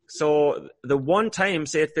 So the one time,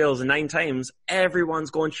 say it fails 9 times,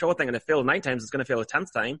 everyone's going short thing, and it failed 9 times, it's going to fail a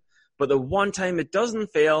 10th time. But the one time it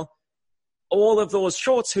doesn't fail, all of those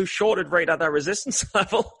shorts who shorted right at that resistance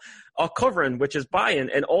level are covering, which is buying.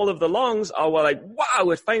 And all of the longs are like, wow,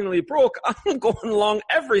 it finally broke. I'm going long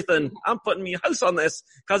everything. I'm putting my house on this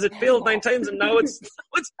because it failed 9 times and now it's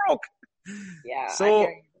broke. Yeah. So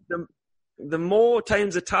the more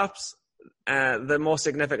times it taps, the more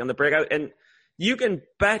significant the breakout. And you can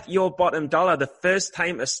bet your bottom dollar the first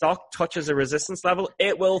time a stock touches a resistance level,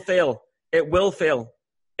 it will fail. It will fail.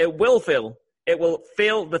 It will fail. It will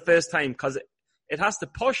fail the first time because it has to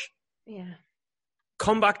push,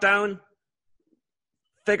 come back down,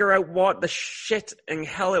 figure out what the shit in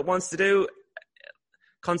hell it wants to do,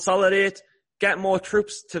 consolidate, get more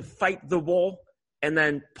troops to fight the war, and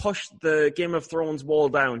then push the Game of Thrones wall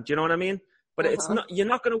down. Do you know what I mean? But you're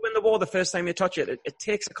not going to win the war the first time you touch it. It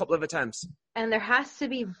takes a couple of attempts. And there has to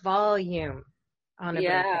be volume on it.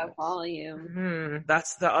 Yeah, volume. Mm-hmm.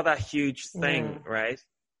 That's the other huge thing, right?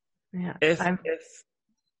 Yeah. If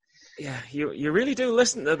you really do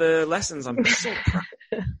listen to the lessons. I'm so proud.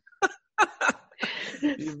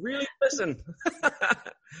 You really listen.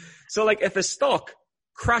 So like if a stock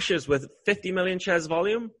crashes with 50 million shares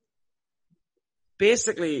volume,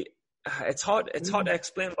 basically it's hard to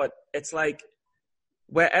explain, but it's like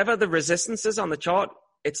wherever the resistance is on the chart,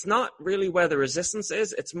 it's not really where the resistance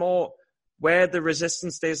is, it's more where the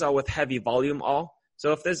resistance days are with heavy volume are.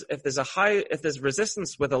 So if there's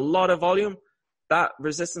resistance with a lot of volume, that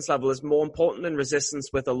resistance level is more important than resistance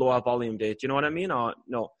with a lower volume day. Do you know what I mean? Or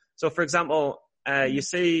no? So for example, you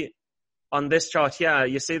see on this chart here,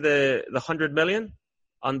 you see the 100 million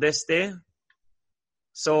on this day.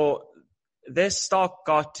 So this stock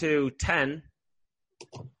got to 10.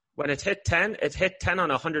 When it hit 10 on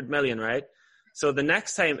 100 million, right? So the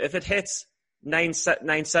next time, if it hits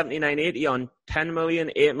 970, 980 on 10 million,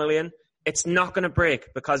 8 million, it's not going to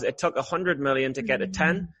break because it took 100 million to get to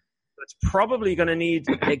 10. It's probably going to need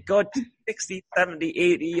a good 60, 70,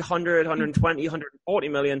 80, 100, 120, 140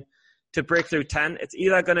 million to break through 10. It's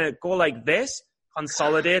either going to go like this,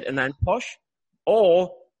 consolidate and then push,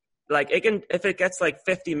 Or like if it gets like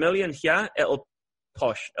 50 million here, it'll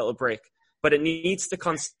break. But it needs to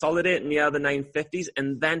consolidate near the 950s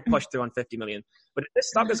and then push through on 50 million. But if this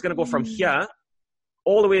stock is going to go from here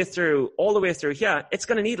all the way through here, it's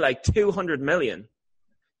going to need like 200 million,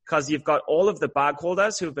 because you've got all of the bag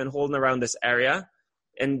holders who've been holding around this area,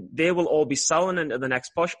 and they will all be selling into the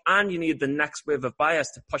next push, and you need the next wave of buyers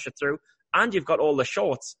to push it through, and you've got all the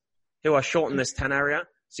shorts who are shorting this 10 area.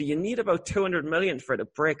 So you need about 200 million for it to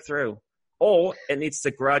break through, or it needs to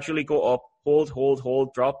gradually go up, hold,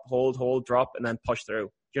 drop, hold, drop, and then push through.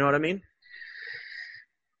 Do you know what I mean?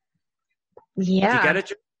 Yeah. Do you get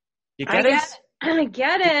it? You get it? I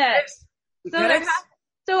get it.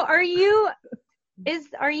 So are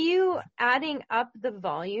you adding up the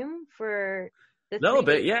volume for the little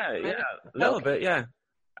bit, yeah. A little bit, yeah.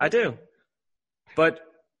 I do. But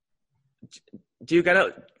do you get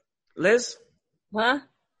it, Liz? Huh?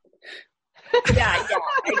 Yeah,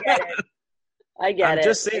 I get it. I'm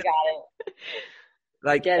just saying, I got it.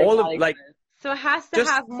 Like Get all it, of like. So it has to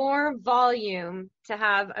have more volume to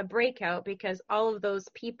have a breakout, because all of those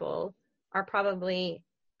people are probably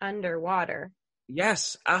underwater.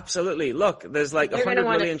 Yes, absolutely. Look, there's like 100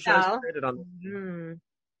 million shares traded on.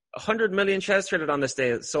 100 million shares traded on this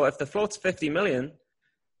day. So if the float's 50 million,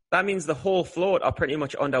 that means the whole float are pretty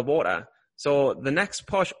much underwater. So the next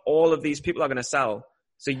push, all of these people are going to sell.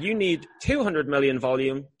 So you need 200 million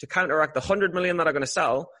volume to counteract the 100 million that are going to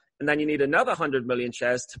sell. And then you need another 100 million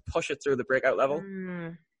shares to push it through the breakout level.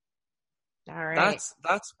 All right.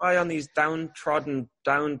 That's why on these downtrodden,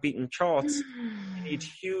 downbeaten charts, you need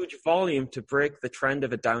huge volume to break the trend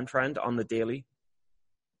of a downtrend on the daily.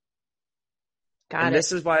 And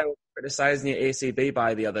this is why I was criticizing the ACB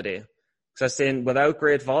buy the other day. Because I was saying, without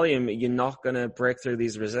great volume, you're not going to break through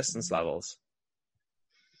these resistance levels.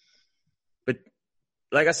 But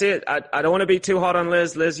like I said, I don't want to be too hard on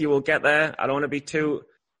Liz. Liz, you will get there. I don't want to be too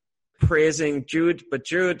praising Jude. But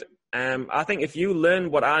Jude, I think if you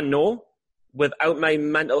learn what I know without my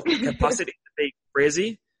mental capacity to be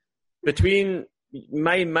crazy, between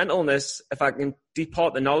my mentalness, if I can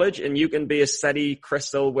depart the knowledge and you can be a steady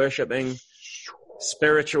crystal worshipping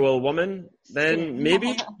spiritual woman, then maybe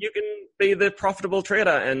you can be the profitable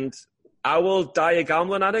trader, and I will die a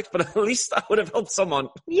gambling addict, but at least I would have helped someone.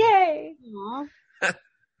 Yay!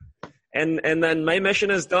 And then my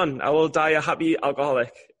mission is done. I will die a happy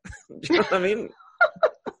alcoholic. Do you know what I mean?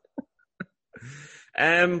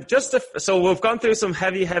 So we've gone through some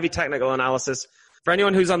heavy technical analysis. For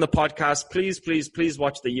anyone who's on the podcast, please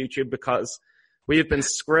watch the YouTube, because we have been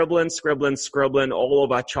scribbling all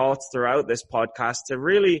of our charts throughout this podcast to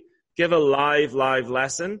really give a live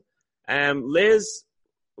lesson. Liz,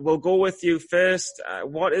 we'll go with you first.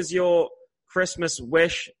 What is your Christmas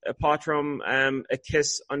wish, apart from a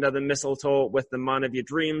kiss under the mistletoe with the man of your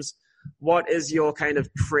dreams? What is your kind of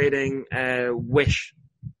trading wish?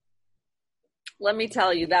 Let me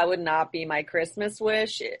tell you, that would not be my Christmas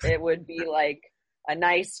wish. It would be like a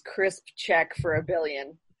nice crisp check for $1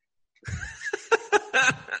 billion.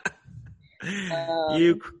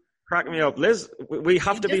 You crack me up. Liz, we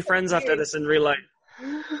have to be friends after this in real life.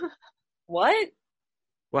 What?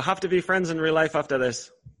 We'll have to be friends in real life after this.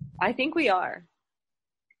 I think we are.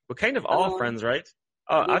 We're kind of all friends, right?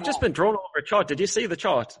 Oh, yeah. I've just been drawn over a chart. Did you see the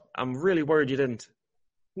chart? I'm really worried you didn't.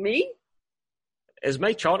 Me? Is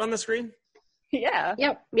my chart on the screen? Yeah.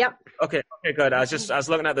 Yep. Okay, good. I was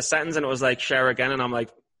looking at the sentence and it was like share again, and I'm like,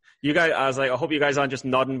 you guys, I was like, I hope you guys aren't just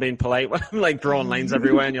nodding, being polite when I'm like drawing lines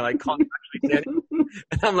everywhere and you're like, can't actually say anything.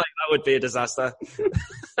 And I'm like, that would be a disaster.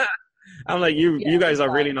 I'm like, you guys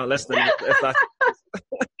are really not listening if that.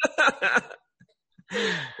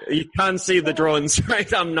 You can't see the drawings,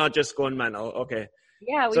 right? I'm not just going mental. Okay.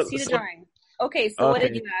 Yeah, we see the drawing. Okay, so what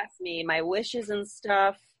did you ask me? My wishes and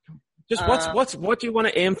stuff. Just what do you want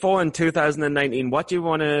to aim for in 2019? What do you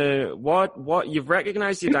want to, what you've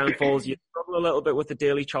recognized your downfalls. You struggle a little bit with the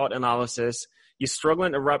daily chart analysis. You're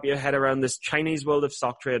struggling to wrap your head around this Chinese world of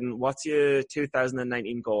stock trading. What's your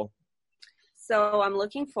 2019 goal? So I'm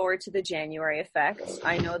looking forward to the January effect.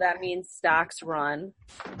 I know that means stocks run.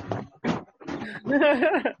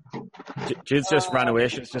 Jude's just ran away.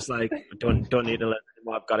 She's just like, don't need to learn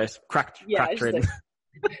anymore. I've got it. Crack trading.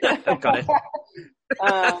 I've got it.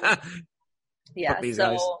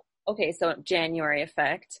 So January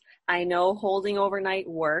effect. I know holding overnight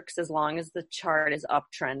works as long as the chart is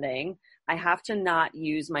uptrending. I have to not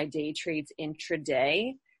use my day trades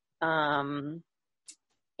intraday. And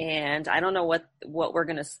I don't know what we're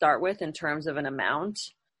going to start with in terms of an amount,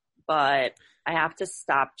 but I have to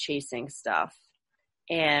stop chasing stuff.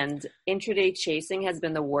 And intraday chasing has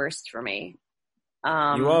been the worst for me.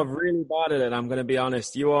 You are really bad at it, I'm going to be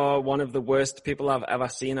honest. You are one of the worst people I've ever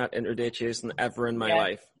seen at intraday chasing ever in my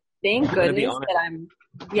life. Thank goodness that I'm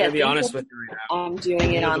to be honest with you right now. I'm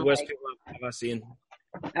doing it on the worst people I've ever seen.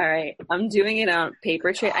 All right. I'm doing it on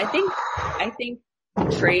paper trade. I think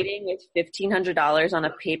trading with $1,500 on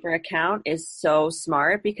a paper account is so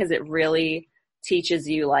smart because it really teaches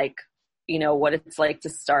you like, you know, what it's like to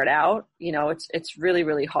start out. You know, it's really,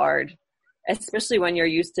 really hard, especially when you're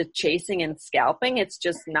used to chasing and scalping. It's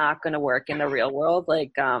just not going to work in the real world.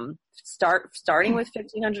 Like, starting with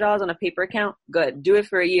 $1,500 on a paper account. Good. Do it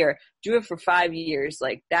for a year. Do it for 5 years.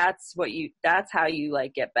 Like that's how you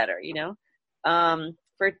like get better, you know?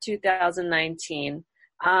 For 2019,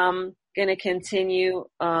 I'm going to continue,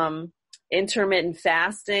 intermittent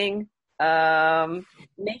fasting,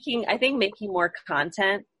 making more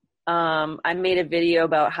content. I made a video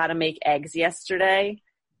about how to make eggs yesterday.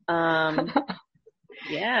 How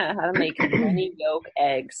to make honey yolk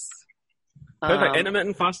eggs. Perfect.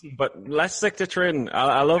 Intermittent fasting, but let's stick to trading.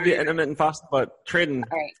 I love the intermittent fasting, but trading.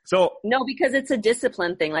 Right. So no, because it's a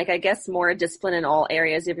discipline thing. Like I guess more discipline in all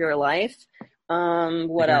areas of your life.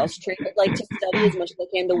 What else? Like to study as much as I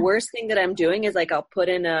can. The worst thing that I'm doing is like I'll put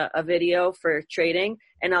in a video for trading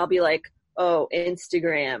and I'll be like, oh,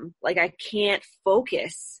 Instagram. Like I can't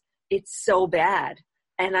focus. It's so bad.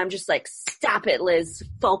 And I'm just like, stop it, Liz,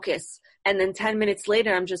 focus. And then 10 minutes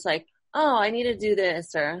later, I'm just like, oh, I need to do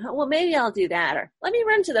this, or well, maybe I'll do that, or let me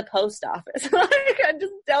run to the post office. Like I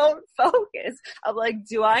just don't focus. I'm like,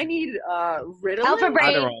 do I need Ritalin? Alpha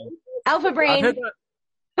brain. I've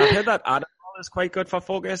heard that Adderall is quite good for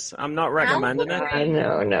focus. I'm not recommending it.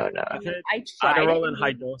 No. I tried Adderall in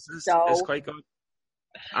high doses is quite good.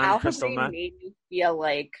 And Alpha crystal brain meth. made me feel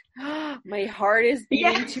like my heart is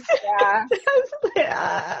beating too fast.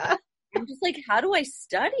 Yeah. I'm just like, how do I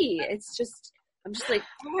study? I'm just like,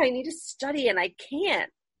 oh, I need to study and I can't.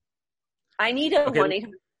 I need a 1-800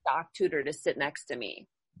 stock tutor to sit next to me.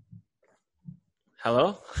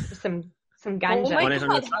 Hello? Some ganja. Oh my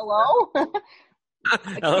God, hello?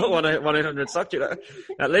 Hello, 1-800 stock tutor.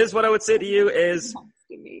 Now, Liz, what I would say to you is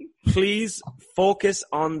please focus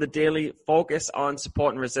on the daily, focus on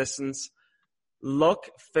support and resistance. Look,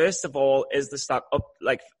 first of all, is the stock up?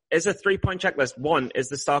 Like, is a 3-point checklist. 1, is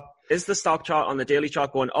the stock chart on the daily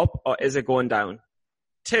chart going up or is it going down?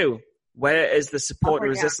 2, where is the support and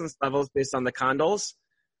resistance levels based on the candles?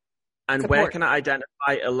 And where can I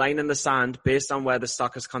identify a line in the sand based on where the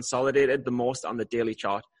stock is consolidated the most on the daily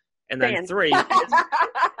chart? And then 3,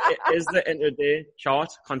 is the intraday chart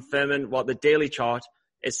confirming what the daily chart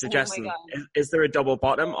is suggesting? Is there a double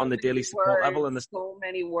bottom on the daily support level? So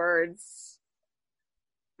many words.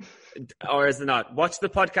 Or is it not? Watch the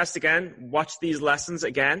podcast again. Watch these lessons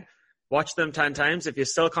again. Watch them 10 times. If you're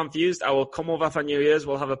still confused, I will come over for New Year's.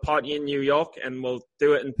 We'll have a party in New York and we'll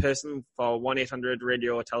do it in person for 1-800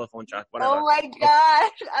 radio or telephone chat, whatever. Oh my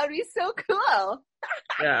gosh, that would be so cool.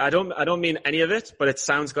 Yeah, I don't mean any of it, but it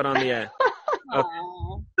sounds good on the air.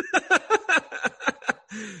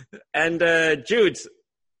 And Jude,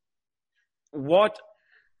 what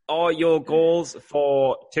are your goals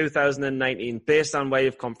for 2019 based on where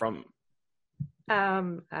you've come from?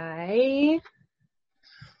 Sorry,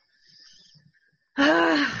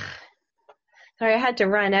 I had to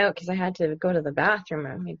run out because I had to go to the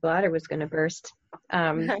bathroom. My bladder was going to burst. So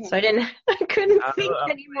I couldn't think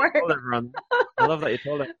anymore. I love that you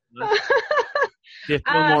told it. Do you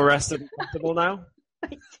feel more rested and comfortable now?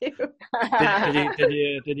 I do.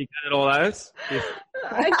 Did you get it all out?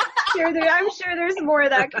 I'm sure there's more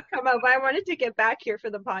that could come out, but I wanted to get back here for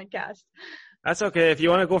the podcast. That's okay. If you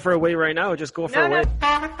want to go for a wee right now, just go for a wee.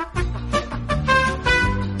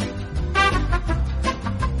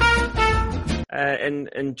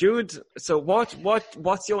 And Jude, so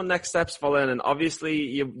what's your next steps for learning? Obviously,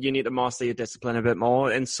 you need to master your discipline a bit more,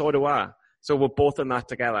 and so do I. So we're both in that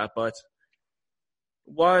together. But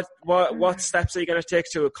what steps are you going to take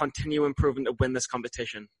to continue improving to win this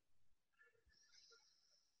competition?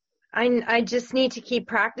 I just need to keep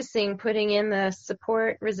practicing, putting in the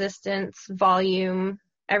support, resistance, volume,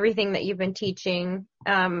 everything that you've been teaching.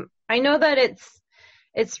 I know that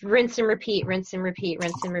it's rinse and repeat, rinse and repeat,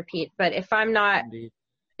 rinse and repeat. But if I'm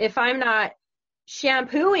not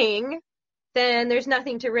shampooing, then there's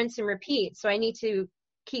nothing to rinse and repeat. So I need to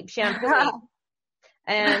keep shampooing.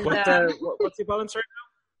 And what's your balance right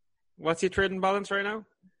now? What's your trading balance right now?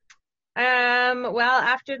 Well,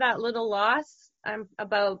 after that little loss, I'm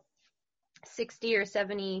about $60 or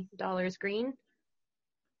 $70 green.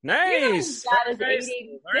 Nice. That is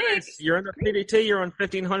 86. You're under PDT. You're on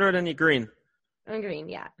 1500 and you're green. I'm green,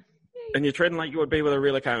 yeah. And you're trading like you would be with a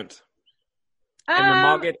real account. And the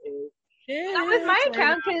market is Not with my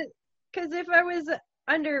account, because if I was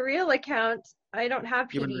under a real account, I don't have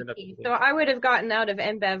PDT. So I would have gotten out of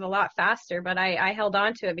NBEV a lot faster, but I held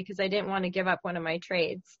on to it because I didn't want to give up one of my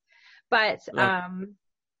trades. But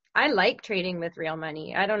I like trading with real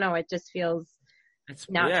money. I don't know. It just feels it's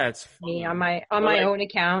me on my own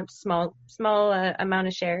account, small amount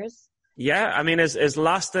of shares. Yeah, I mean, as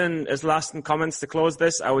lasting comments to close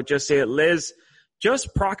this, I would just say, Liz,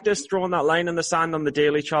 just practice drawing that line in the sand on the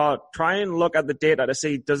daily chart. Try and look at the data to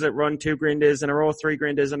see, does it run 2 green days in a row, 3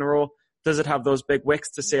 green days in a row? Does it have those big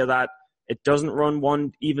wicks to say that it doesn't run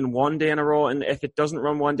one day in a row? And if it doesn't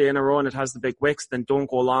run one day in a row and it has the big wicks, then don't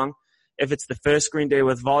go long. If it's the first green day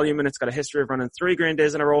with volume and it's got a history of running 3 green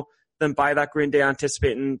days in a row, then buy that green day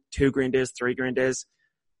anticipating 2 green days, 3 green days.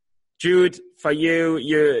 Jude, for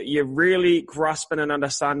you're really grasping an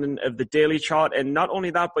understanding of the daily chart. And not only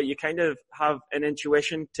that, but you kind of have an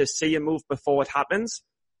intuition to see a move before it happens,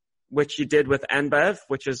 which you did with NBEV,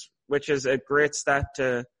 which is a great step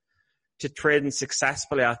to trading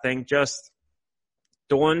successfully. I think just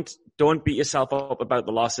don't beat yourself up about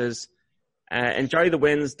the losses. Enjoy the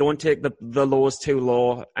wins. Don't take the lows too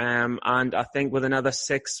low. And I think with another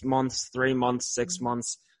 6 months, 3 months, 6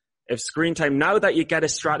 months, if screen time, now that you get a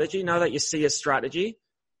strategy, now that you see a strategy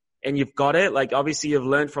and you've got it, like obviously you've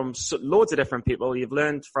learned from loads of different people. You've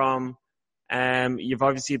learned from, you've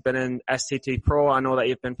obviously been in STT Pro. I know that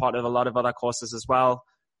you've been part of a lot of other courses as well.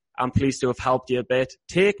 I'm pleased to have helped you a bit.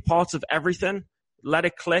 Take parts of everything, let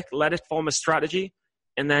it click, let it form a strategy,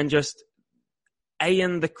 and then just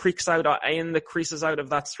iron the creaks out or iron the creases out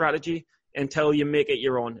of that strategy until you make it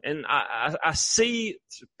your own. And I see,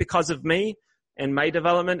 because of me, in my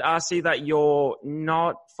development, I see that you're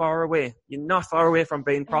not far away. You're not far away from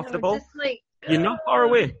being profitable. You're not far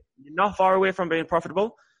away. You're not far away from being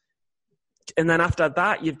profitable. And then after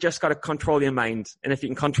that, you've just got to control your mind. And if you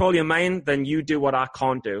can control your mind, then you do what I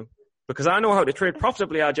can't do. Because I know how to trade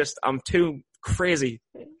profitably. I'm too crazy.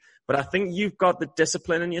 But I think you've got the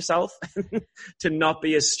discipline in yourself to not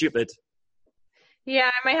be as stupid. Yeah,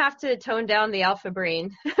 I might have to tone down the alpha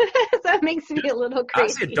brain. That makes me a little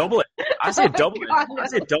crazy. I say double it. I say double it. I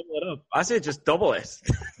say double it up. I say just double it.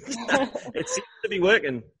 It seems to be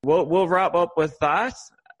working. We'll wrap up with that.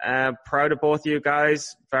 Proud of both you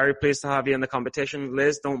guys. Very pleased to have you in the competition.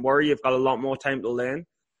 Liz, don't worry. You've got a lot more time to learn.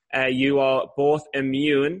 You are both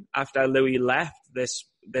immune after Louis left this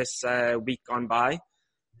week gone by.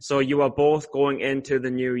 So you are both going into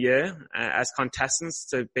the new year as contestants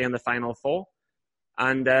to be in the final 4.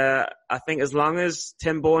 And I think as long as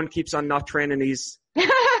Tim Bowen keeps on not training his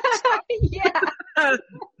yeah.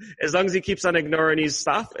 As long as he keeps on ignoring his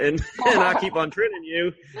stuff and I keep on training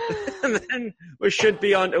you, then we should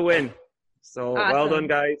be on to win. So awesome. Well done,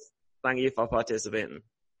 guys. Thank you for participating.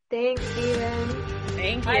 Thanks, Steven.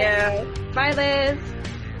 Thank Bye. you. Bye, Liz.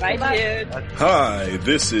 Bye, Jude. Hi,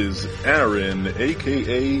 this is Aaron,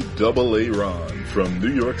 a.k.a. AA Ron from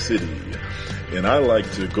New York City. And I like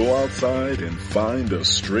to go outside and find a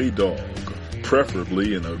stray dog,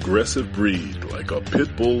 preferably an aggressive breed like a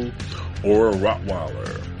pit bull or a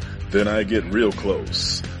Rottweiler. Then I get real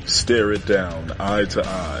close, stare it down eye to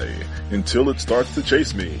eye until it starts to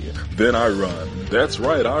chase me. Then I run. That's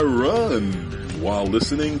right, I run while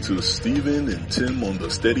listening to Steven and Tim on the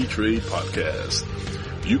Steady Trade podcast.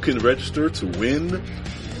 You can register to win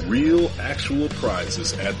real actual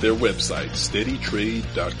prizes at their website,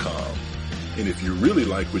 steadytrade.com. And if you really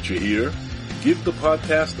like what you hear, give the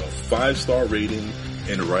podcast a 5-star rating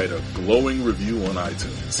and write a glowing review on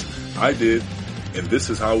iTunes. I did, and this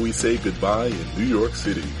is how we say goodbye in New York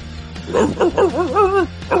City.